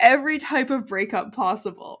live, every type of breakup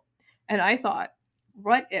possible. And I thought,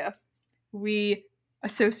 what if we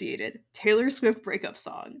associated Taylor Swift breakup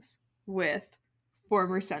songs with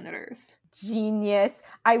former senators? Genius.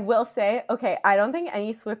 I will say, okay, I don't think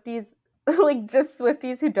any Swifties, like just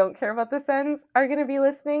Swifties who don't care about the Sens, are going to be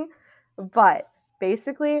listening. But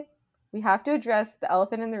basically, we have to address the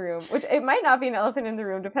elephant in the room, which it might not be an elephant in the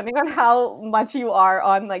room depending on how much you are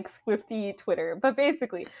on like Swiftie Twitter. But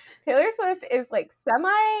basically, Taylor Swift is like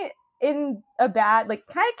semi in a bad, like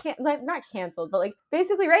kind of not canceled, but like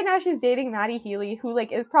basically right now she's dating Maddie Healy, who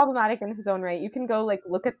like is problematic in his own right. You can go like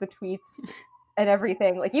look at the tweets and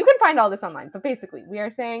everything. Like you can find all this online. But basically, we are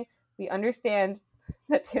saying we understand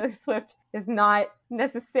that Taylor Swift is not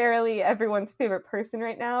necessarily everyone's favorite person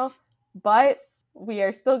right now, but we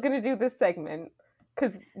are still going to do this segment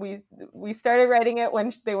because we started writing it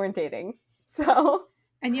when they weren't dating. So,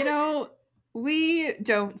 and we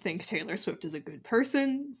don't think Taylor Swift is a good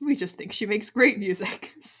person. We just think she makes great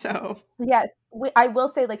music. So yes, I will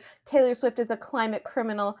say like Taylor Swift is a climate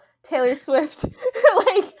criminal. Taylor Swift,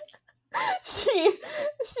 like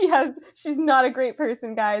she's not a great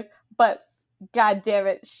person, guys, but God damn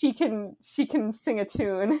it, she can sing a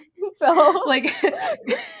tune. So like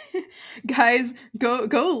guys,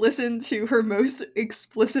 go listen to her most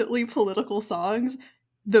explicitly political songs,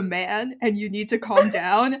 The Man, and You Need to Calm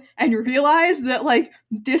Down, and realize that like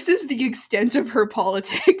this is the extent of her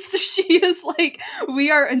politics. She is like,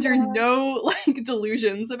 we are under no like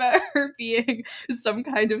delusions about her being some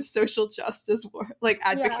kind of social justice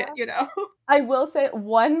advocate, I will say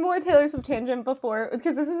one more Taylor Swift tangent before,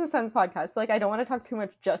 because this is a Sens podcast, so like I don't want to talk too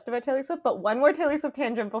much just about Taylor Swift, but one more Taylor Swift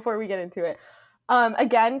tangent before we get into it.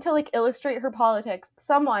 Again, to like illustrate her politics,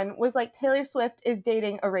 someone was like, Taylor Swift is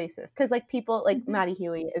dating a racist, because like people like Maddie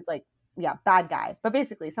Healy is like, yeah, bad guy. But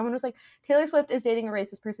basically someone was like, Taylor Swift is dating a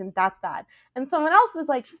racist person, that's bad. And someone else was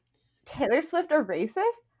like, Taylor Swift a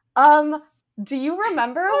racist? Do you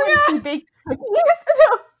remember when she baked cookies?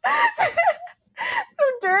 So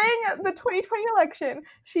during the 2020 election,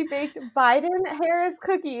 she baked Biden-Harris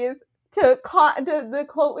cookies the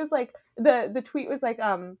quote was like, the tweet was like,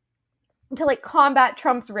 to like combat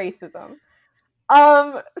Trump's racism.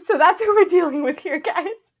 So that's who we're dealing with here, guys.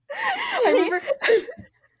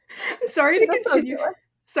 Sorry to continue.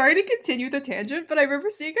 Sorry to continue the tangent, but I remember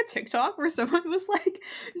seeing a TikTok where someone was like,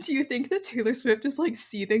 do you think that Taylor Swift is like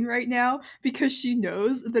seething right now because she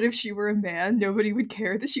knows that if she were a man, nobody would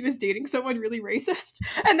care that she was dating someone really racist?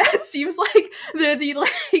 And that seems like the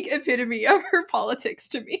like epitome of her politics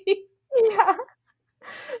to me. Yeah.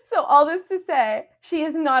 So all this to say, she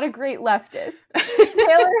is not a great leftist.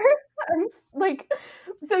 Taylor, like,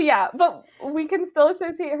 so yeah, but we can still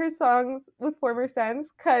associate her songs with former Sens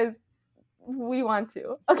because we want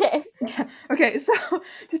to. Okay. Yeah. Okay, so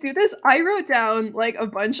to do this, I wrote down like a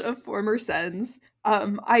bunch of former Sens.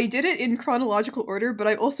 I did it in chronological order, but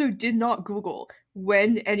I also did not Google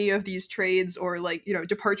when any of these trades or like, you know,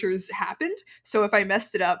 departures happened. So if I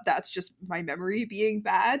messed it up, that's just my memory being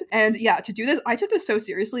bad. And yeah, to do this, I took this so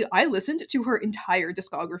seriously. I listened to her entire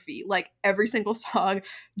discography, like every single song,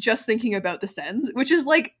 just thinking about the Sens, which is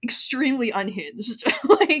like extremely unhinged.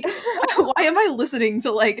 Like, why am I listening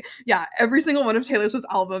to like, yeah, every single one of Taylor Swift's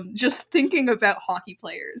album, just thinking about hockey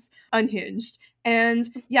players? Unhinged.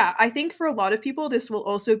 And yeah, I think for a lot of people, this will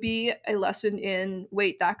also be a lesson in,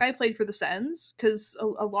 wait, that guy played for the Sens? Because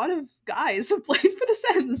a lot of guys have played for the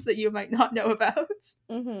Sens that you might not know about.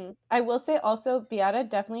 Mm-hmm. I will say also, Beata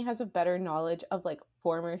definitely has a better knowledge of like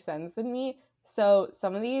former Sens than me. So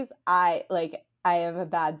some of these, I am a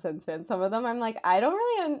bad Sens fan. Some of them, I'm like, I don't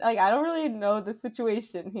really know the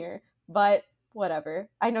situation here. But whatever.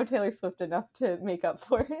 I know Taylor Swift enough to make up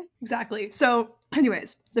for it. Exactly. So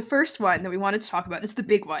anyways, the first one that we wanted to talk about is the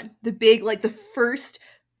big one. The big, like the first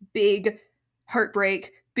big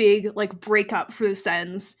heartbreak, big like breakup for the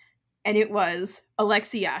Sens. And it was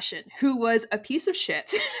Alexei Yashin, who was a piece of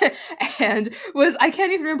shit and was, I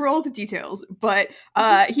can't even remember all the details, but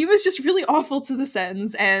he was just really awful to the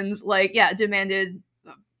Sens and like, yeah, demanded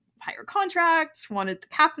higher contracts, wanted the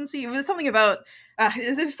captaincy. It was something about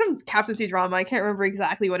there's some captaincy drama. I can't remember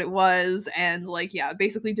exactly what it was, and like, yeah,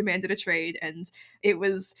 basically demanded a trade, and it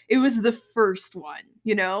was the first one,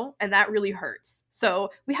 you know, and that really hurts.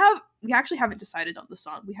 So we actually haven't decided on the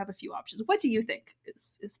song. We have a few options. What do you think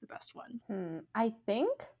is the best one? I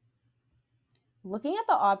think looking at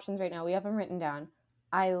the options right now, we have them written down.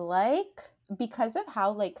 I like, because of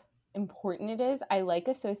how like important it is, I like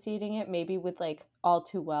associating it maybe with like All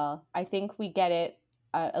Too Well. I think we get it.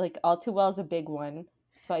 Like All Too Well is a big one,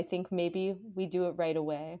 so I think maybe we do it right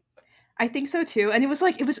away. I think so too. And it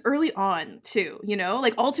was early on too, you know,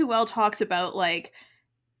 like All Too Well talks about like,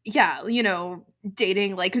 yeah, you know,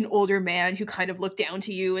 dating like an older man who kind of looked down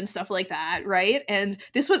to you and stuff like that, right? And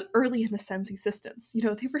this was early in the Sens' existence. You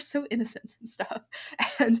know, they were so innocent and stuff,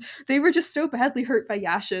 and they were just so badly hurt by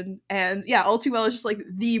Yashin. And yeah, All Too Well is just like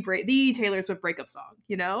the Taylor Swift breakup song,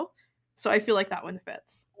 you know. So I feel like that one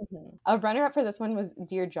fits. Mm-hmm. A runner-up for this one was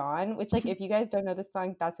Dear John, which, like, if you guys don't know this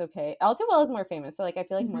song, that's okay. All Too Well is more famous, so, like, I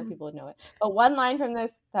feel like more people would know it. But one line from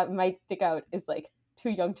this that might stick out is, like,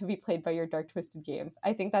 too young to be played by your dark, twisted games.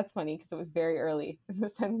 I think that's funny because it was very early in the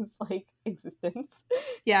Sens' like, existence.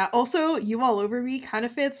 Yeah, also, You All Over Me kind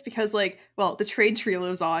of fits because, like, well, the trade tree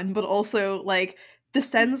lives on, but also, like, the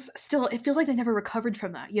Sens still, it feels like they never recovered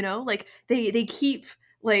from that, you know? Like, they keep,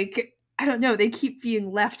 like, I don't know, they keep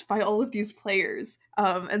being left by all of these players.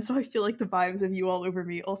 And so I feel like the vibes of You All Over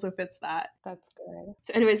Me also fits that. That's good.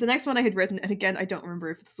 So anyways, the next one I had written, and again, I don't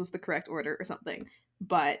remember if this was the correct order or something,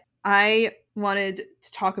 but I wanted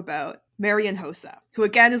to talk about Marian Hossa, who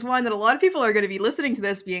again is one that a lot of people are going to be listening to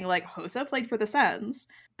this being like, Hossa played for the Sens.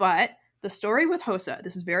 But the story with Hossa,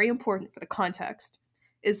 this is very important for the context,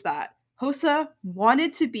 is that Hossa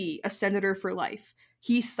wanted to be a senator for life.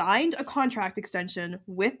 He signed a contract extension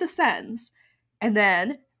with the Sens, and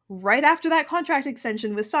then right after that contract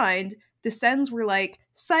extension was signed, the Sens were like,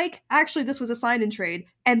 psych, actually this was a sign and trade,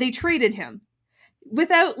 and they traded him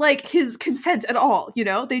without like his consent at all, you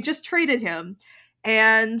know? They just traded him.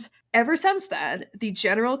 And ever since then, the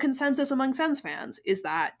general consensus among Sens fans is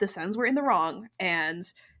that the Sens were in the wrong, and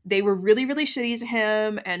they were really, really shitty to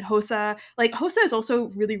him. And Hossa is also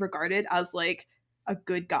really regarded as like a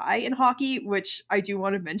good guy in hockey, which I do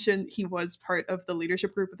want to mention. He was part of the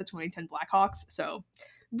leadership group of the 2010 Blackhawks, so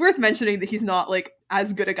worth mentioning that he's not like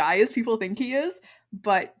as good a guy as people think he is.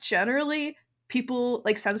 But generally, people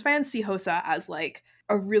like Sens fans see Hossa as like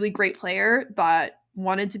a really great player that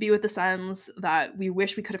wanted to be with the Sens, that we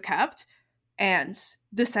wish we could have kept. And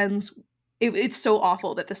the Sens, it's so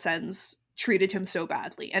awful that the Sens treated him so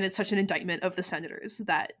badly, and it's such an indictment of the Senators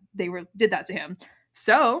that they did that to him.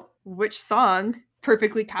 So, which song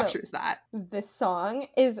perfectly captures that? The song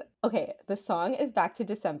is Back to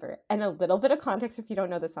December. And a little bit of context if you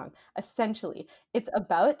don't know the song. Essentially, it's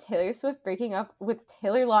about Taylor Swift breaking up with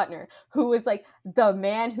Taylor Lautner, who was like the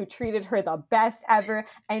man who treated her the best ever.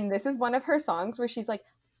 And this is one of her songs where she's like,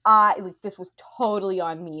 this was totally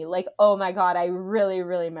on me. Like, oh my god, I really,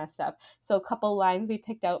 really messed up. So a couple lines we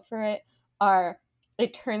picked out for it are,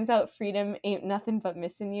 "It turns out freedom ain't nothing but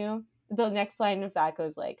missing you." The next line of that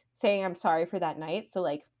goes like, "Saying I'm sorry for that night." So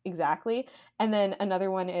like, exactly. And then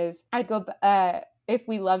another one is, "If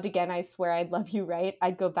we loved again, I swear I'd love you right.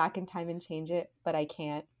 I'd go back in time and change it, but I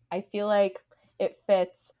can't." I feel like it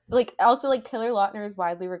fits. Like, also, like, Taylor Lautner is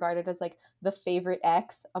widely regarded as like the favorite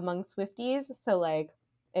ex among Swifties. So like,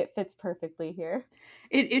 it fits perfectly here.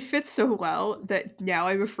 It fits so well that now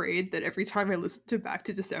I'm afraid that every time I listen to Back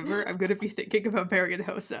to December, I'm going to be thinking about Marian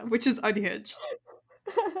Hossa, which is unhinged.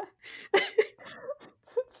 That's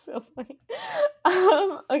so funny.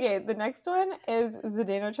 Okay, the next one is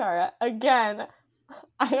Zdeno Chara. Again,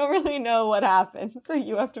 I don't really know what happened, so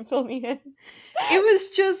you have to fill me in. It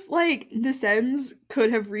was just like the Sens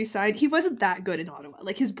could have re-signed. He wasn't that good in Ottawa.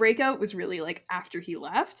 Like, his breakout was really like after he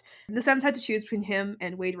left. The Sens had to choose between him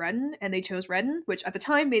and Wade Redden, and they chose Redden, which at the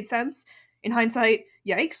time made sense. In hindsight,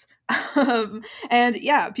 yikes. And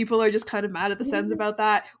yeah, people are just kind of mad at the Sens about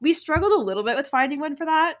that. We struggled a little bit with finding one for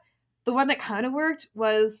that. The one that kind of worked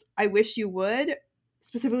was "I Wish You Would,"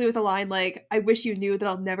 specifically with a line like, "I wish you knew that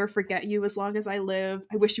I'll never forget you as long as I live.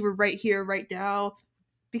 I wish you were right here, right now."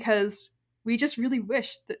 Because we just really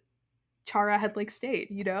wish that Chara had like stayed,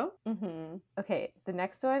 you know? Mm-hmm. Okay, the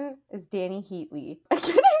next one is Danny Heatley.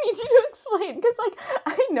 Again, I need you to explain, because like,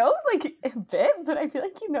 I know like a bit, but I feel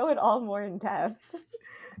like you know it all more in depth.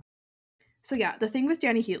 So yeah, the thing with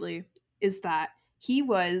Danny Heatley is that he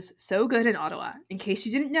was so good in Ottawa. In case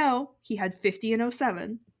you didn't know, he had 50 in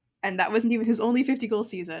 07, and that wasn't even his only 50-goal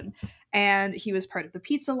season. And he was part of the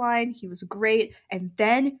pizza line. He was great. And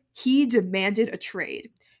then he demanded a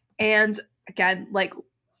trade. And again, like,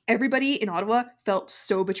 everybody in Ottawa felt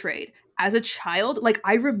so betrayed. As a child, like,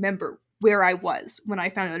 I remember where I was when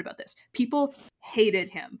I found out about this. People hated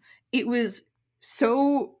him. It was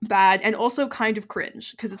so bad and also kind of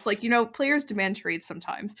cringe, because it's like, you know, players demand trades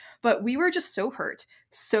sometimes, but we were just so hurt,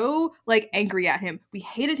 so like angry at him. We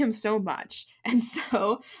hated him so much. And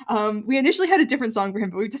so we initially had a different song for him,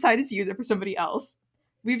 but we decided to use it for somebody else.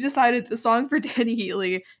 We've decided the song for Danny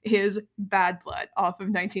Heatley is "Bad Blood" off of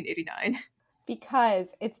 1989. Because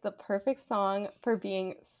it's the perfect song for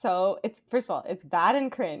being so, it's, first of all, it's bad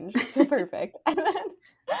and cringe, so perfect. And then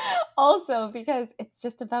also because it's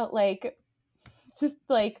just about like, just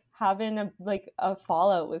like having a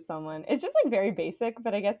fallout with someone. It's just like very basic,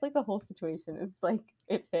 but I guess like the whole situation is like,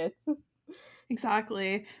 it fits.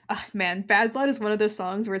 Exactly. Man, "Bad Blood" is one of those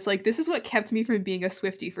songs where it's like, this is what kept me from being a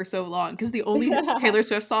Swiftie for so long, because the only Taylor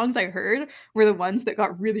Swift songs I heard were the ones that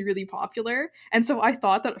got really, really popular. And so I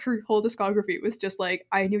thought that her whole discography was just like,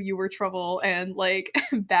 "I Knew You Were Trouble" and like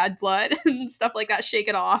 "Bad Blood" and stuff like that. "Shake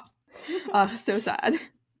It Off." So sad.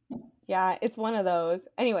 Yeah, it's one of those.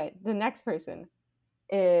 Anyway, the next person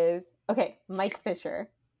is, okay, Mike Fisher,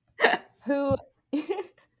 who...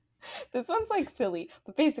 This one's like silly,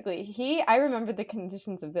 but basically I remember the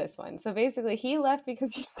conditions of this one. So basically he left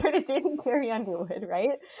because he started dating Carrie Underwood,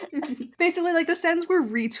 right? Basically, like, the Sens were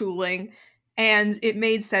retooling, and it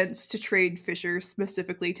made sense to trade Fisher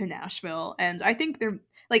specifically to Nashville. And I think they're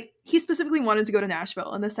like, he specifically wanted to go to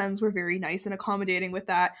Nashville, and the Sens were very nice and accommodating with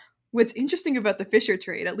that. What's interesting about the Fisher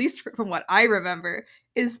trade, at least from what I remember,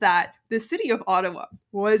 is that the city of Ottawa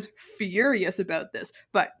was furious about this.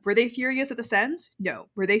 But were they furious at the Sens? No.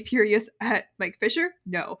 Were they furious at Mike Fisher?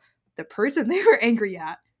 No. The person they were angry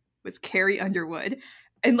at was Carrie Underwood.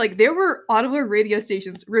 And like, there were Ottawa radio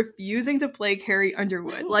stations refusing to play Carrie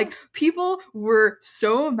Underwood. Like, people were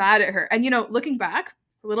so mad at her. And, you know, looking back,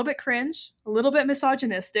 a little bit cringe, a little bit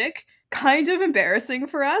misogynistic, kind of embarrassing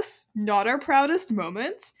for us, not our proudest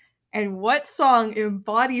moment. And what song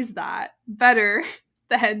embodies that better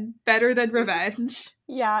than Revenge?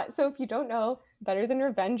 Yeah, so if you don't know, Better Than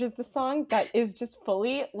Revenge is the song that is just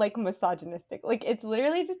fully like misogynistic. Like, it's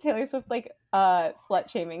literally just Taylor Swift like slut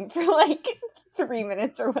shaming for like 3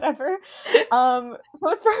 minutes or whatever. So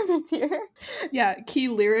it's perfect here. Yeah, key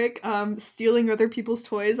lyric, "Stealing other people's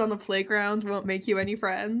toys on the playground won't make you any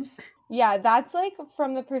friends." Yeah, that's like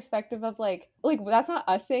from the perspective of like that's not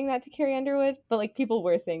us saying that to Carrie Underwood, but like people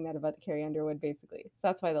were saying that about Carrie Underwood basically. So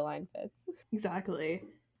that's why the line fits. Exactly.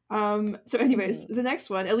 So anyways, the next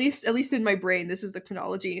one, at least in my brain, this is the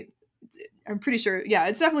chronology. I'm pretty sure, yeah,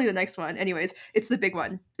 it's definitely the next one. Anyways, it's the big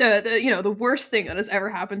one. The worst thing that has ever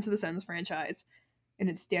happened to the Sens franchise, and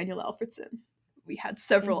it's Daniel Alfredsson. We had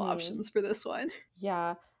several options for this one.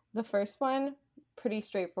 Yeah, the first one, pretty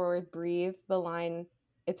straightforward. Breathe. The line,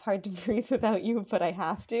 "It's hard to breathe without you, but I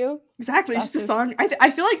have to." Exactly. It's just a song.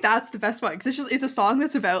 I feel like that's the best one, because it's a song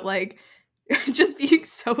that's about like just being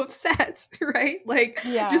so upset, right? Like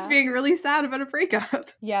Yeah. just being really sad about a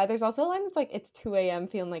breakup. Yeah, there's also a line that's like, it's 2 a.m.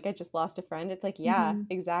 feeling like I just lost a friend. It's like, yeah, Mhm.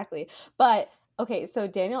 exactly. But okay, so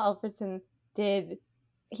Daniel Elfridson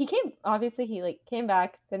obviously he like came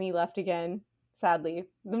back, then he left again, sadly,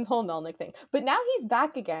 the whole Melnick thing. But now he's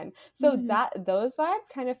back again. So Mhm. those vibes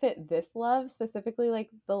kind of fit this love, specifically like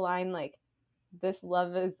the line like, this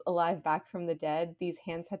love is alive back from the dead. These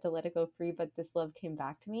hands had to let it go free, but this love came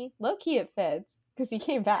back to me. Low key it fits because he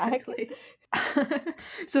came back. Exactly.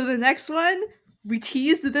 So the next one, we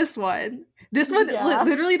teased this one. This one, Yeah.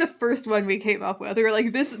 literally the first one we came up with. We were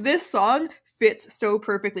like, this song fits so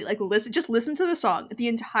perfectly. Like, just listen to the song. The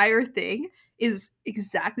entire thing is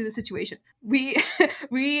exactly the situation. We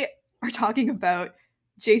we are talking about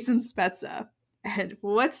Jason Spezza, and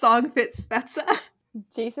what song fits Spezza?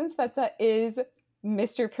 Jason Spezza is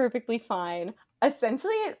Mr. Perfectly Fine.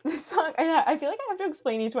 Essentially, this song, I feel like I have to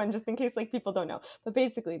explain each one just in case like people don't know. But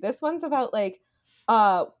basically, this one's about like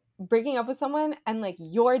breaking up with someone and like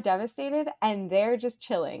you're devastated and they're just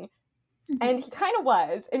chilling. And he kind of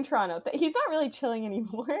was in Toronto. He's not really chilling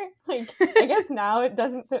anymore. Like, I guess now it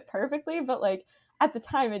doesn't fit perfectly, but like at the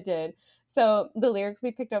time it did. So the lyrics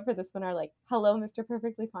we picked up for this one are like, hello, Mr.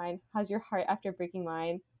 Perfectly Fine. How's your heart after breaking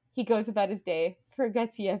mine? He goes about his day,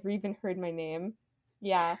 forgets he ever even heard my name.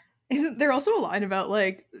 Yeah. Isn't there also a line about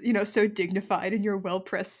like, so dignified in your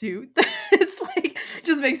well-pressed suit? It's like,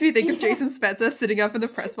 just makes me think of Yeah. Jason Spezza sitting up in the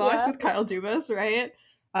press box Yeah. with Kyle Dubas, right?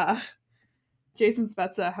 Jason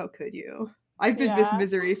Spezza, how could you? I've been Miss Yeah.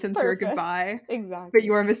 Misery since your Perfect. goodbye, Exactly. but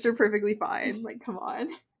you are Mr. Perfectly Fine. Like, come on.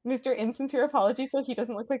 Mr. Insincere Apology so he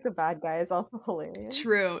doesn't look like the bad guy is also hilarious.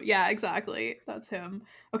 True. Yeah, exactly. That's him.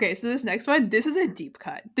 Okay, so this next one, this is a deep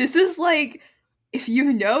cut. This is like, if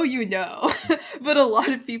you know, you know. But a lot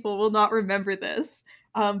of people will not remember this.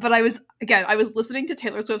 But I was listening to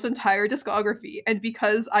Taylor Swift's entire discography, and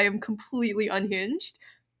because I am completely unhinged,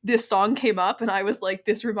 this song came up, and I was like,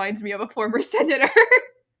 this reminds me of a former senator.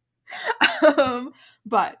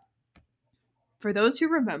 But for those who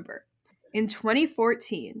remember, in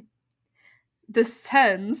 2014, the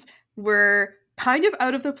Sens were kind of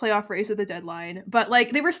out of the playoff race at the deadline, but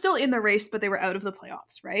like they were still in the race, but they were out of the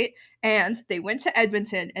playoffs, right? And they went to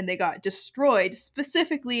Edmonton and they got destroyed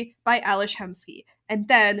specifically by Ales Hemsky. And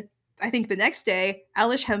then I think the next day,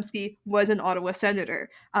 Ales Hemsky was an Ottawa Senator,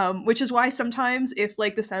 which is why sometimes if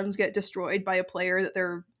like the Sens get destroyed by a player that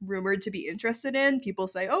they're rumored to be interested in, people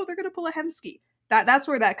say, oh, they're going to pull a Hemsky. That's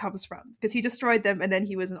where that comes from, because he destroyed them and then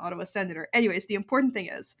he was an Ottawa Senator. Anyways, the important thing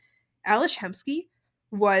is, Ales Hemsky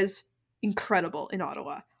was incredible in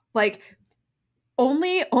Ottawa. Like,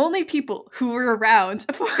 only people who were around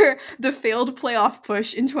for the failed playoff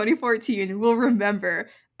push in 2014 will remember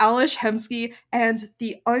Ales Hemsky and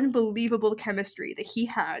the unbelievable chemistry that he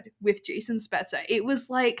had with Jason Spezza. It was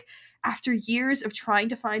like, after years of trying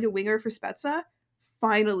to find a winger for Spezza,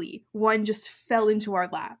 finally one just fell into our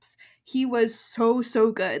laps. He was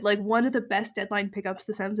so good. Like, one of the best deadline pickups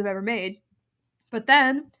the Sens have ever made. But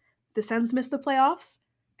then the Sens missed the playoffs,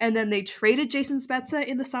 and then they traded Jason Spezza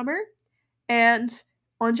in the summer, and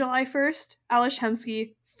on July 1st, Ales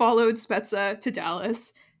Hemsky followed Spezza to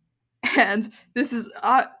Dallas. And this is,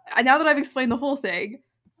 now that I've explained the whole thing,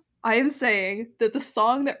 I am saying that the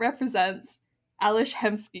song that represents Ales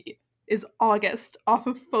Hemsky is August off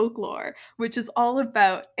of Folklore, which is all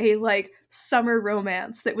about a like summer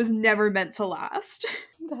romance that was never meant to last.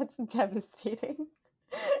 That's devastating.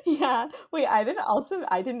 Yeah. Wait, I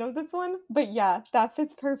didn't know this one, but yeah, that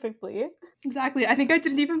fits perfectly. Exactly. I think I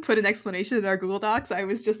didn't even put an explanation in our Google Docs. I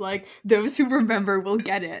was just like, those who remember will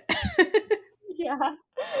get it. Yeah.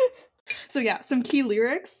 So yeah, some key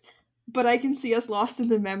lyrics. But I can see us lost in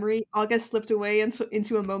the memory. August slipped away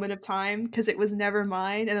into a moment of time because it was never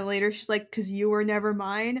mine. And then later she's like, because you were never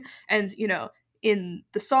mine. And, in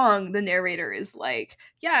the song, the narrator is like,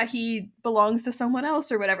 yeah, he belongs to someone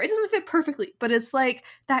else or whatever. It doesn't fit perfectly, but it's like,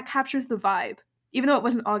 that captures the vibe. Even though it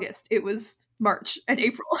wasn't August, it was March and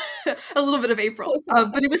April. A little bit of April.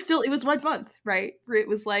 But it was 1 month, right? It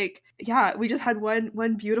was like, yeah, we just had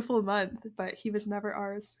one beautiful month, but he was never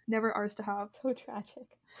ours to have. So tragic.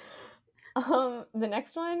 The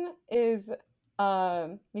next one is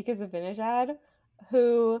Mika Zibanejad,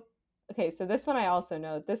 who, okay, so this one I also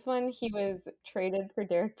know. This one, he was traded for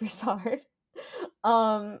Derek Brassard.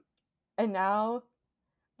 And now,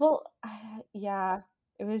 well, yeah,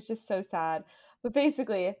 it was just so sad. But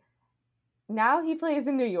basically, now he plays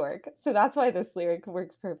in New York, so that's why this lyric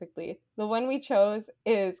works perfectly. The one we chose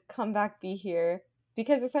is Come Back, Be Here,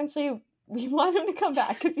 because essentially we want him to come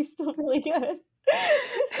back because he's still really good.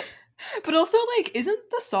 But also, like, isn't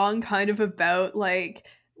the song kind of about, like,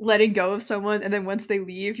 letting go of someone, and then once they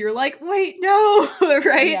leave, you're like, wait, no,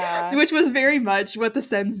 right? Yeah. Which was very much what the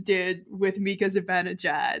Sens did with Mika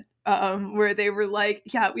Zibanejad, where they were like,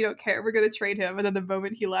 yeah, we don't care, we're gonna trade him, and then the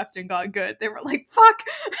moment he left and got good, they were like, fuck.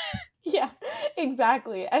 Yeah,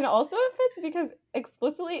 exactly. And also it fits because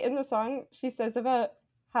explicitly in the song she says about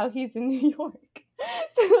how he's in New York.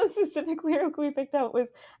 So the specific lyric we picked out was,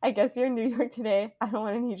 I guess you're in New York today. I don't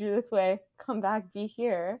want to need you this way. Come back, be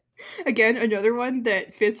here. Again, another one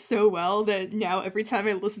that fits so well that now every time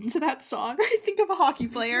I listen to that song, I think of a hockey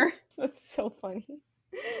player. That's so funny.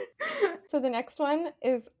 So the next one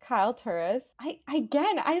is Kyle Turris. I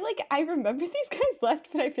remember these guys left,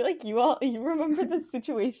 but I feel like you remember the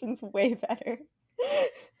situations way better.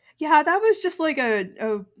 Yeah, that was just like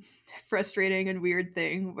a frustrating and weird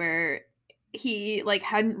thing where he like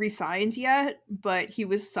hadn't resigned yet, but he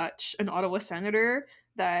was such an Ottawa Senator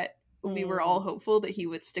that we were all hopeful that he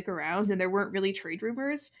would stick around, and there weren't really trade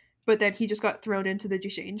rumors. But then he just got thrown into the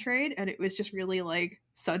Duchesne trade, and it was just really like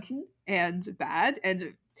sudden and bad.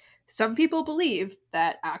 And some people believe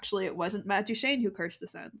that actually it wasn't Matt Duchesne who cursed the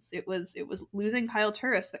Sens. It was losing Kyle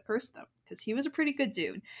Turris that cursed them, because he was a pretty good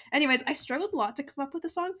dude. Anyways, I struggled a lot to come up with a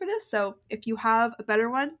song for this, so if you have a better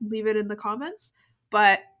one, leave it in the comments.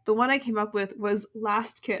 But the one I came up with was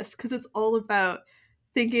Last Kiss, because it's all about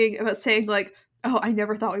thinking about saying like, oh, I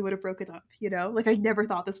never thought we would have broken up, you know? Like, I never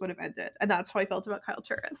thought this would have ended. And that's how I felt about Kyle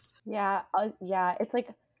Turris. Yeah, it's like,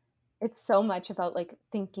 it's so much about like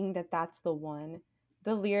thinking that that's the one.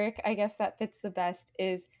 The lyric, I guess, that fits the best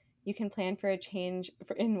is, you can plan for a change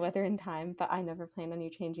in weather and time, but I never planned on you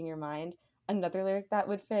changing your mind. Another lyric that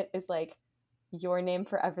would fit is like, your name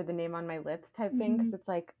forever, the name on my lips type thing, because it's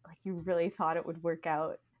like you really thought it would work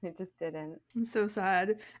out. It just didn't. It's so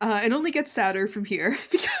sad. It only gets sadder from here,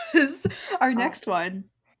 because our next one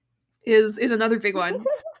is another big one.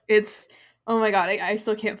 It's, oh my god, I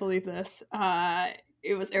still can't believe this.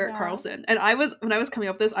 It was Erik Karlsson. And when I was coming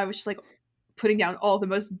up with this, I was just like putting down all the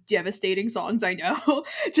most devastating songs I know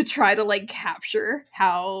to try to like capture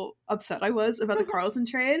how upset I was about the Karlsson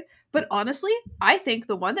trade. But honestly, I think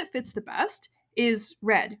the one that fits the best is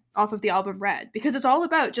Red, off of the album Red, because it's all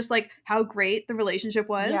about just like how great the relationship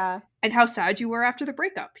was and how sad you were after the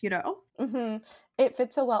breakup, you know? It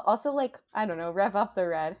fits so well. Also, like, I don't know, rev up the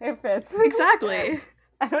Red. It fits. Exactly.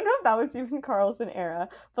 I don't know if that was even Karlsson era,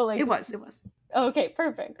 but like it was. Okay,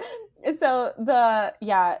 perfect. So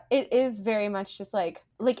it is very much just like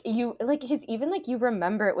you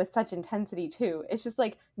remember it with such intensity too. It's just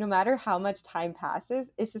like, no matter how much time passes,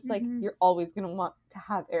 it's just like you're always gonna want to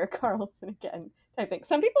have Erik Karlsson again type thing.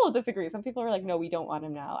 Some people will disagree. Some people are like, no, we don't want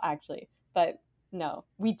him now, actually. But no,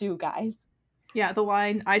 we do, guys. Yeah, the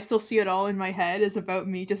line, I still see it all in my head, is about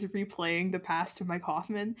me just replaying the past of Mike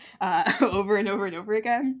Hoffman over and over and over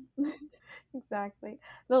again. Exactly.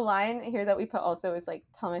 The line here that we put also is like,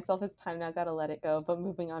 tell myself it's time now, gotta let it go, but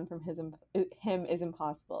moving on from him is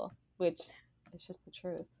impossible, which is just the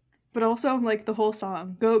truth. But also, like, the whole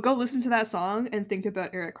song, go listen to that song and think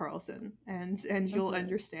about Erik Karlsson, and you'll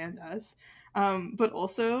understand us. But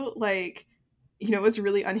also, like, you know, what's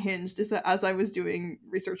really unhinged is that as I was doing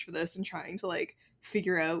research for this and trying to like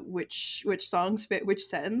figure out which songs fit which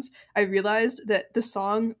Sens, I realized that the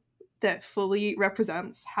song that fully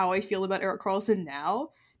represents how I feel about Erik Karlsson now,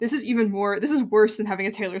 this is worse than having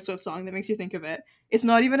a Taylor Swift song that makes you think of it. It's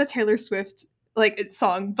not even a Taylor Swift like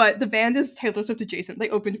song, but the band is Taylor Swift adjacent. They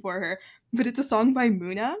opened for her, but it's a song by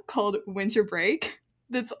Muna called Winter Break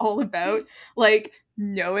that's all about like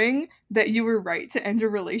knowing that you were right to end a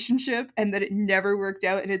relationship and that it never worked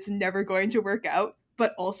out and it's never going to work out,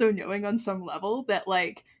 but also knowing on some level that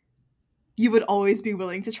like you would always be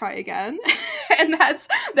willing to try again. And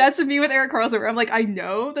that's me with Erik Karlsson, where I'm like, I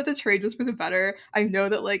know that the trade was for the better. I know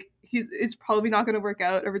that like it's probably not going to work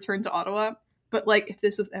out, a return to Ottawa, but like if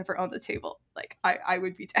this was ever on the table, like I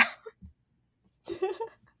would be down.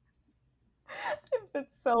 It fits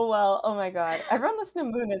so well. Oh my god. Everyone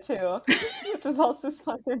listen to Muna too. This is also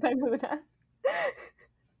sponsored by Muna.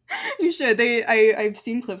 You should. I've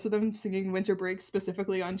seen clips of them singing Winter Break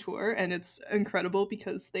specifically on tour, and it's incredible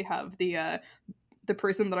because they have the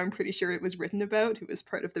person that I'm pretty sure it was written about, who was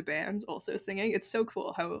part of the band, also singing. It's so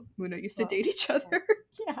cool how Muna used to date each other.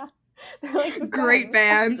 Yeah. They're like great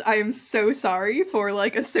band. I am so sorry for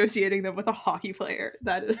like associating them with a hockey player.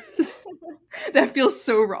 That feels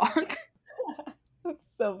so wrong.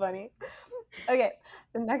 So funny. Okay,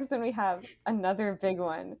 the next one we have another big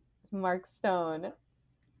one. It's Mark Stone.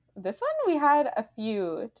 This one we had a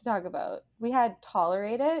few to talk about. We had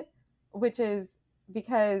Tolerate It, which is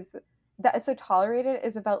because Tolerate It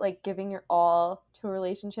is about like giving your all to a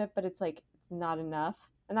relationship, but it's like it's not enough.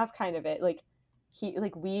 And that's kind of it. Like he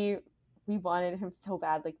like we wanted him so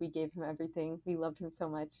bad, like we gave him everything, we loved him so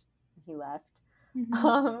much, and he left.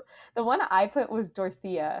 The one I put was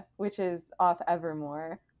Dorothea, which is off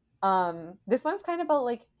Evermore. This one's kind of about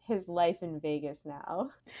like his life in Vegas now.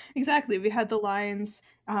 Exactly. We had the lines,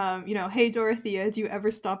 hey Dorothea, do you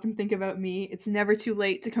ever stop and think about me? It's never too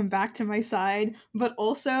late to come back to my side. But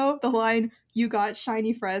also the line, you got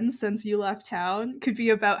shiny friends since you left town, could be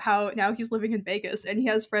about how now he's living in Vegas and he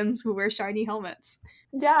has friends who wear shiny helmets.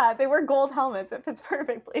 Yeah, they wear gold helmets. It fits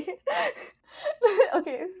perfectly.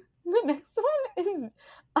 Okay, the next one is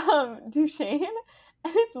Duchesne,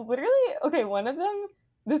 and it's literally, okay, one of them,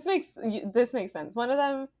 this makes sense. One of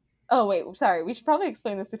them, oh wait, sorry, we should probably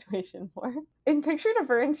explain the situation more. In Picture to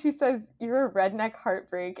Burn, she says, "You're a redneck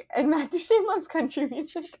heartbreak," and Matt Duchesne loves country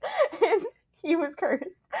music, and he was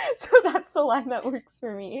cursed. So that's the line that works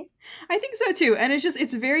for me. I think so too, and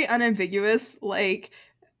it's very unambiguous. Like,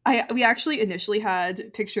 we actually initially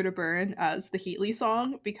had Picture to Burn as the Heatley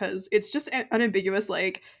song because it's just unambiguous,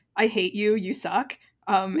 like, I hate you, you suck.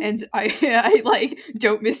 And I like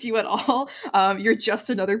don't miss you at all. You're just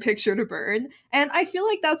another picture to burn. And I feel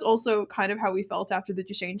like that's also kind of how we felt after the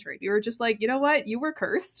Duchesne trade. We were just like, you know what? You were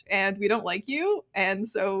cursed and we don't like you. And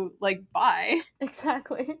so, like, bye.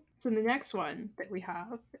 Exactly. So the next one that we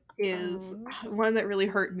have is one that really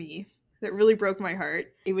hurt me. That really broke my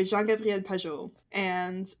heart. It was Jean-Gabriel Pajot.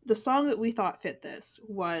 And the song that we thought fit this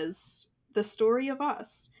was The Story of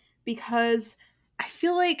Us. Because I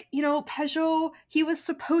feel like, Pajot, he was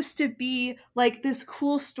supposed to be like this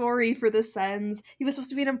cool story for the Sens. He was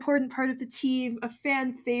supposed to be an important part of the team, a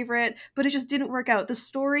fan favorite, but it just didn't work out. The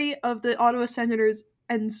story of the Ottawa Senators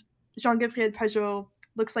and Jean-Gabriel Pajot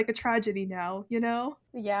looks like a tragedy now,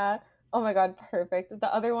 Yeah. Oh my god, perfect.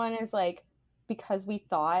 The other one is like, because we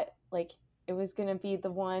thought like it was gonna be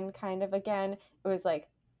the one kind of again, it was like,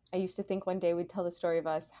 I used to think one day we'd tell the story of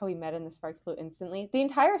us, how we met and the sparks flew instantly. The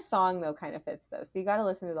entire song, though, kind of fits, though. So you got to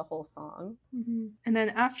listen to the whole song. Mm-hmm. And then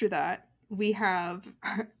after that, we have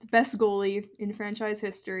the best goalie in franchise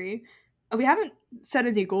history. We haven't said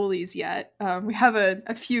any goalies yet. We have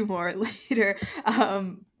a few more later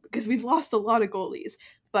because we've lost a lot of goalies.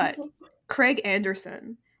 But Craig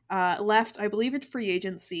Anderson left, I believe, in free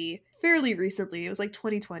agency fairly recently. It was like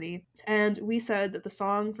 2020. And we said that the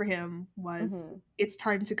song for him was It's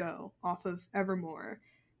Time to Go off of Evermore,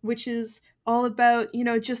 which is all about,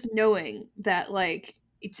 just knowing that, like,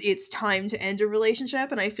 it's time to end a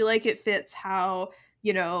relationship. And I feel like it fits how,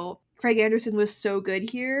 Craig Anderson was so good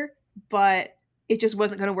here, but it just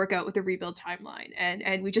wasn't going to work out with the rebuild timeline.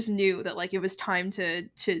 And we just knew that, like, it was time to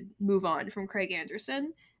move on from Craig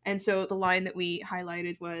Anderson. And so the line that we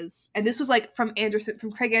highlighted was, and this was like from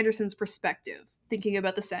Craig Anderson's perspective, thinking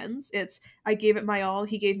about the Sens. It's, I gave it my all,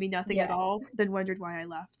 he gave me nothing at all, then wondered why I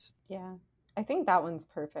left. Yeah. I think that one's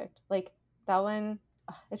perfect. Like, that one,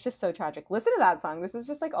 it's just so tragic. Listen to that song. This is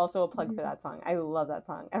just like also a plug for that song. I love that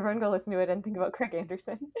song. Everyone go listen to it and think about Craig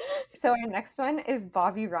Anderson. So our next one is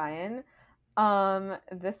Bobby Ryan.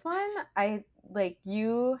 This one,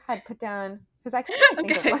 you had put down, because I couldn't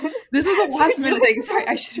think of one. This was a last minute thing. Sorry,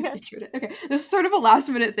 I should have introed it. Okay, this is sort of a last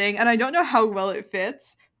minute thing, and I don't know how well it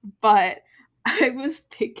fits, but I was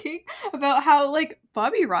thinking about how, like,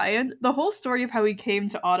 Bobby Ryan, the whole story of how he came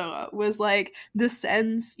to Ottawa was like the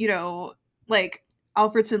Sens, like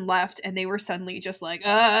Alfredson left and they were suddenly just like,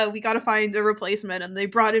 we gotta find a replacement, and they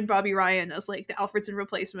brought in Bobby Ryan as like the Alfredson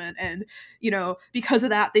replacement, and because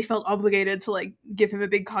of that they felt obligated to like give him a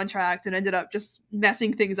big contract and ended up just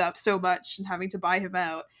messing things up so much and having to buy him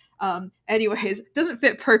out. Anyways, doesn't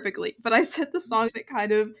fit perfectly, but I said the song that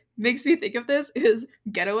kind of makes me think of this is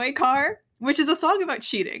Getaway Car, which is a song about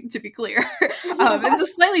cheating, to be clear. It's a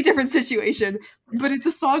slightly different situation, but it's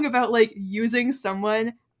a song about like using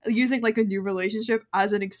like a new relationship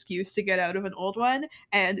as an excuse to get out of an old one,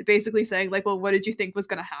 and basically saying like, well, what did you think was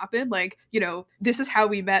going to happen? Like, this is how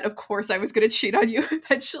we met. Of course I was going to cheat on you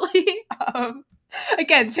eventually.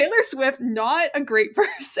 Again, Taylor Swift, not a great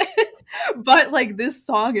person, but like this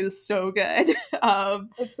song is so good.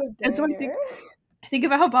 And so I think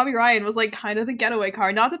about how Bobby Ryan was like kind of the getaway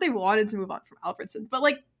car. Not that they wanted to move on from Alfredson, but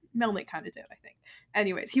like Melnick kind of did, I think.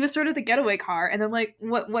 Anyways, he was sort of the getaway car, and then like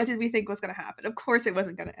what did we think was going to happen? Of course it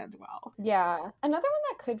wasn't going to end well. Yeah. Another one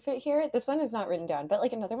that could fit here, this one is not written down, but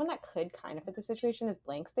like another one that could kind of fit the situation is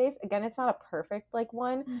Blank Space. Again, it's not a perfect like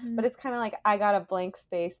one, but it's kind of like, I got a blank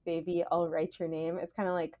space, baby, I'll write your name. It's kind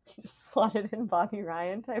of like just slotted in Bobby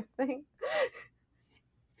Ryan type thing.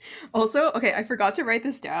 Also, okay, I forgot to write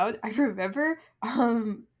this down. I remember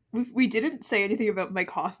we didn't say anything about Mike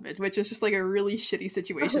Hoffman, which is just like a really shitty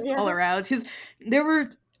situation all around. There were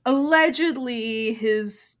allegedly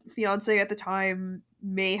his fiance at the time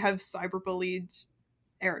may have cyberbullied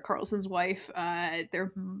Erik Karlsson's wife.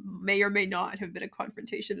 There may or may not have been a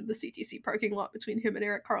confrontation in the CTC parking lot between him and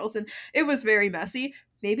Erik Karlsson. It was very messy.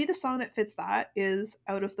 Maybe the song that fits that is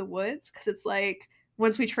Out of the Woods, because it's like,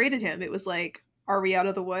 once we traded him, it was like, are we out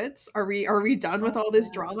of the woods? Are we done with all this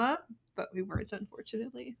drama? But we weren't,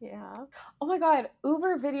 unfortunately. Yeah. Oh my god,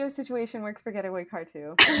 Uber video situation works for Getaway Car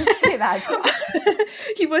too. Let's say that.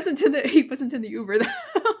 He wasn't in the Uber though.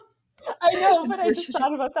 I know, but I just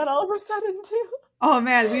thought about that all of a sudden too. Oh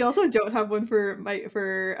man, we also don't have one for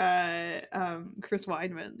Chris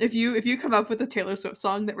Weidman. If you come up with a Taylor Swift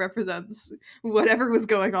song that represents whatever was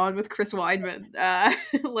going on with Chris Weidman,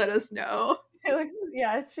 let us know.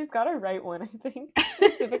 Yeah, she's got to write one, I think,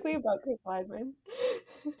 specifically about Chris Weidman.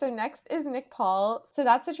 So next is Nick Paul. So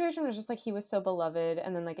that situation was just like, he was so beloved,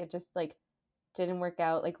 and then like it just like didn't work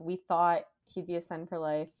out. Like we thought he'd be a son for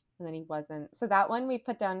life, and then he wasn't. So that one we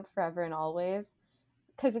put down Forever and Always,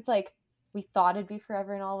 because it's like, we thought it'd be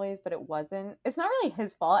Forever and Always, but it wasn't. It's not really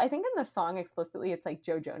his fault. I think in the song explicitly it's like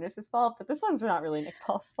Joe Jonas's fault, but this one's not really Nick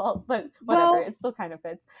Paul's fault, but whatever, it still kind of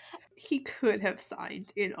fits. He could have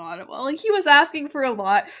signed in Ottawa. Like, he was asking for a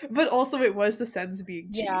lot, but also it was the Sens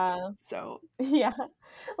being cheap. Yeah. So. Yeah.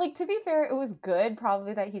 Like, to be fair, it was good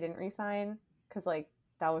probably that he didn't resign, because like,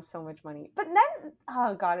 that was so much money. But then,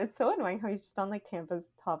 oh god, it's so annoying how he's just on like Tampa's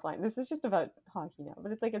top line. This is just about hockey now,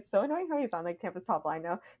 but it's like, it's so annoying how he's on like Tampa's top line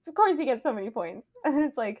now. So of course he gets so many points. And then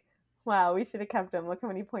it's like, wow, we should have kept him. Look how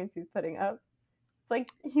many points he's putting up. It's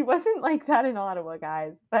like, he wasn't like that in Ottawa,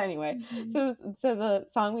 guys. But anyway, so the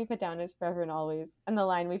song we put down is Forever and Always. And the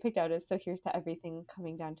line we picked out is, so here's to everything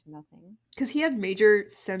coming down to nothing. Because he had major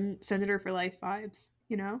Senator for Life vibes,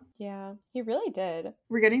 you know? Yeah, he really did.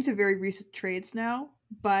 We're getting to very recent trades now,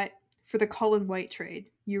 but for the Colin White trade,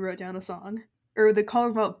 you wrote down a song. Or the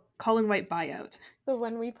Colin White buyout. The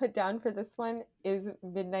one we put down for this one is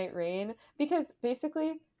Midnight Rain. Because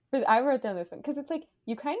basically, I wrote down this one, because it's like,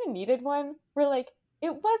 you kind of needed one where like,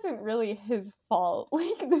 it wasn't really his fault.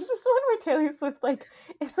 Like, this is one where Taylor Swift, like,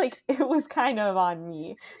 it's like, it was kind of on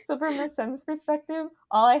me. So from the Sens perspective,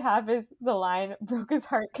 all I have is the line, broke his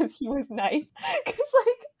heart because he was nice. Because,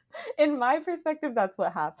 like, in my perspective, that's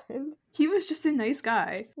what happened. He was just a nice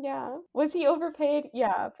guy. Yeah. Was he overpaid?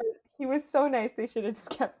 Yeah. But he was so nice, they should have just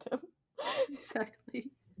kept him. Exactly.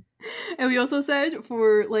 And we also said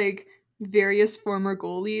for, like, various former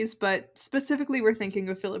goalies, but specifically we're thinking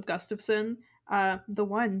of Philip Gustafsson, the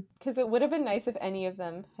one. Because it would have been nice if any of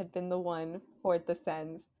them had been the one for the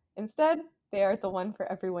Sens. Instead, they are the one for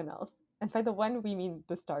everyone else. And by the one, we mean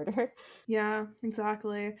the starter. Yeah,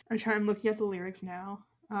 exactly. I'm looking at the lyrics now.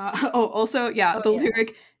 The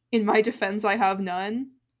lyric, in my defense, I have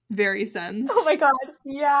none. Very Sens. Oh my god,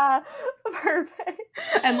 yeah. Perfect.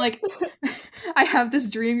 And like, I have this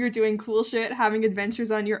dream you're doing cool shit, having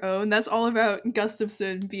adventures on your own. That's all about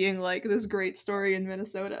Gustafsson being like this great story in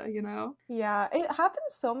Minnesota, you know? Yeah, it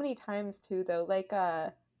happens so many times too, though. Like,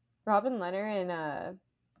 Robin Lehner and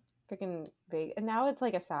freaking big, and now it's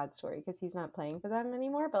like a sad story because he's not playing for them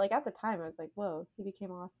anymore. But like at the time, I was like, whoa, he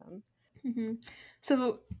became awesome. Mm-hmm.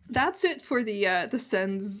 So that's it for the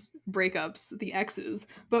Sens breakups, the X's.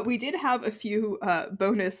 But we did have a few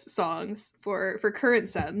bonus songs for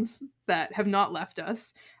current Sens that have not left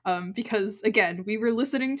us. Because again, we were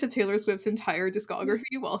listening to Taylor Swift's entire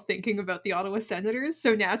discography while thinking about the Ottawa Senators.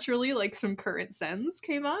 So naturally, like, some current Sens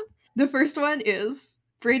came up. The first one is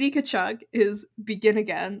Brady Tkachuk is Begin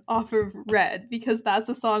Again off of Red, because that's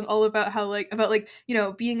a song all about how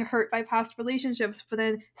being hurt by past relationships, but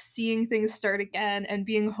then seeing things start again and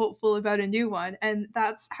being hopeful about a new one. And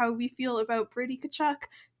that's how we feel about Brady Tkachuk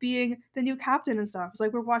being the new captain and stuff. It's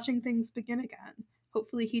like, we're watching things begin again.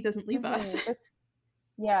 Hopefully he doesn't leave us.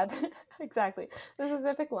 Yeah, exactly. The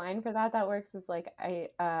specific line for that works is like,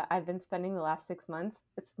 I've been spending the last 6 months,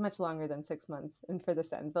 it's much longer than 6 months and for the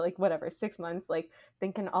Sens, but like whatever, 6 months, like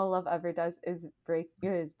thinking all love ever does is break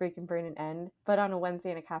and burn and end. But on a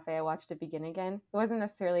Wednesday in a cafe, I watched it begin again. It wasn't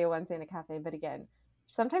necessarily a Wednesday in a cafe, but again,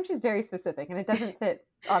 sometimes she's very specific and it doesn't fit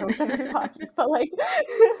Ottawa Senators hockey, but like,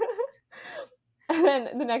 and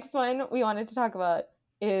then the next one we wanted to talk about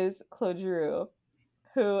is Claude Giroux.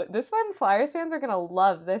 Who, this one, Flyers fans are going to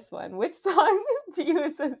love this one. Which song do you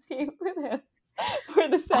associate with him for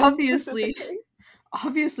the Sens?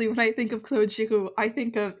 Obviously, when I think of Claude Giroux, I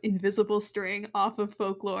think of Invisible String off of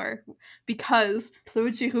Folklore, because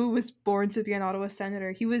Claude Giroux was born to be an Ottawa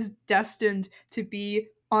Senator. He was destined to be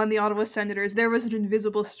on the Ottawa Senators. There was an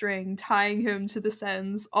invisible string tying him to the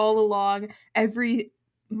Sens all along. Every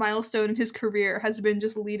milestone in his career has been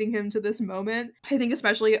just leading him to this moment. I think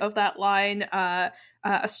especially of that line,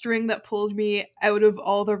 a string that pulled me out of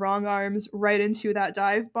all the wrong arms right into that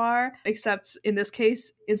dive bar. Except in this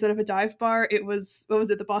case, instead of a dive bar, it was, what was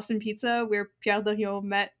it, the Boston Pizza, where Pierre Dorion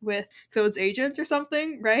met with Claude's agent or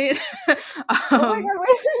something, right? Oh my God,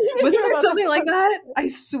 wait, Wasn't there something like that? I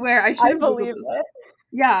swear, I should I have Googled believe this. it.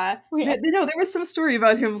 Yeah. Yeah. No, there was some story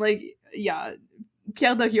about him, like, yeah,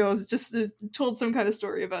 Pierre Dorion just told some kind of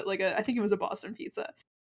story about, like, I think it was a Boston Pizza.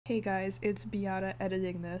 Hey guys, it's Beata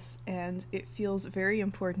editing this, and it feels very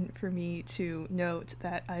important for me to note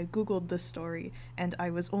that I googled this story, and I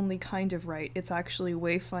was only kind of right. It's actually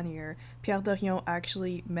way funnier. Pierre Dorion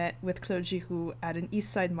actually met with Claude Giroux at an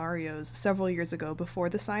East Side Mario's several years ago before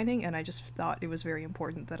the signing, and I just thought it was very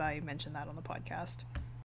important that I mention that on the podcast.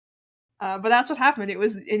 But that's what happened. It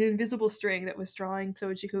was an invisible string that was drawing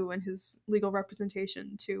Claude Giroux and his legal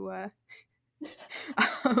representation to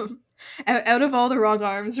out of all the wrong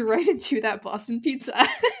arms right into that Boston Pizza.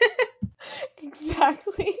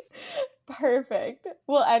 Exactly. Perfect.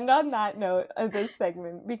 We'll end on that note of this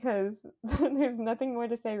segment because there's nothing more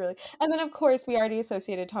to say really. And then of course we already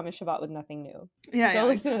associated Thomas Chabot with Nothing New. Yeah, Go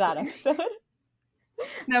listen to that episode.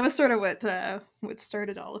 That was sort of what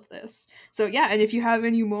started all of this. So yeah, and if you have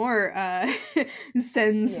any more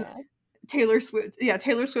Sens Taylor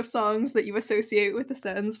Swift songs that you associate with the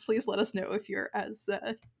Sens, please let us know if you're as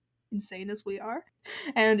insane as we are.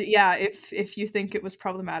 And yeah, if you think it was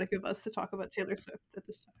problematic of us to talk about Taylor Swift at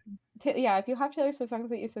this time. Yeah, if you have Taylor Swift songs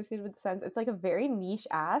that you associate with the Sens, it's like a very niche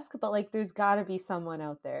ask, but like there's gotta be someone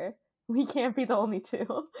out there. We can't be the only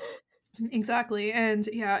two. Exactly. And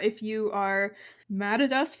yeah, if you are mad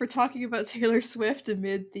at us for talking about Taylor Swift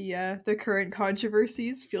amid the current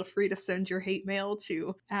controversies, feel free to send your hate mail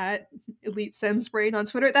to @EliteSensBrain on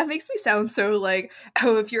Twitter. That makes me sound so like,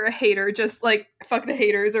 oh, if you're a hater, just like fuck the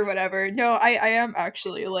haters or whatever. No, I am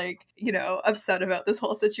actually like, you know, upset about this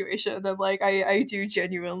whole situation, and like I do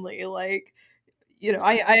genuinely like, you know,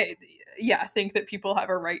 I think that people have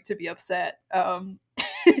a right to be upset.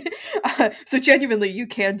 So genuinely, you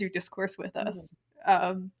can do discourse with us.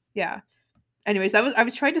 Yeah. Anyways, I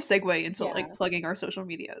was trying to segue into like plugging our social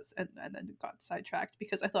medias, and then got sidetracked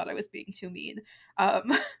because I thought I was being too mean.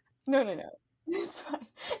 No. It's fine.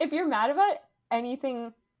 If you're mad about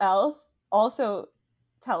anything else, also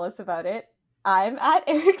tell us about it. I'm at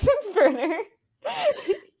Erickson's Burner.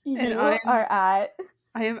 And I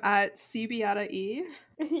am at CBeataE.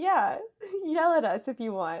 Yeah, yell at us if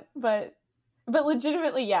you want, but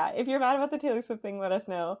legitimately, yeah, if you're mad about the Taylor Swift thing, let us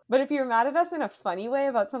know. But if you're mad at us in a funny way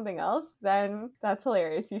about something else, then that's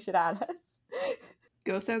hilarious. You should add us.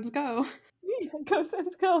 Go Sens go. Go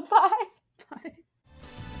Sens go. Bye. Bye.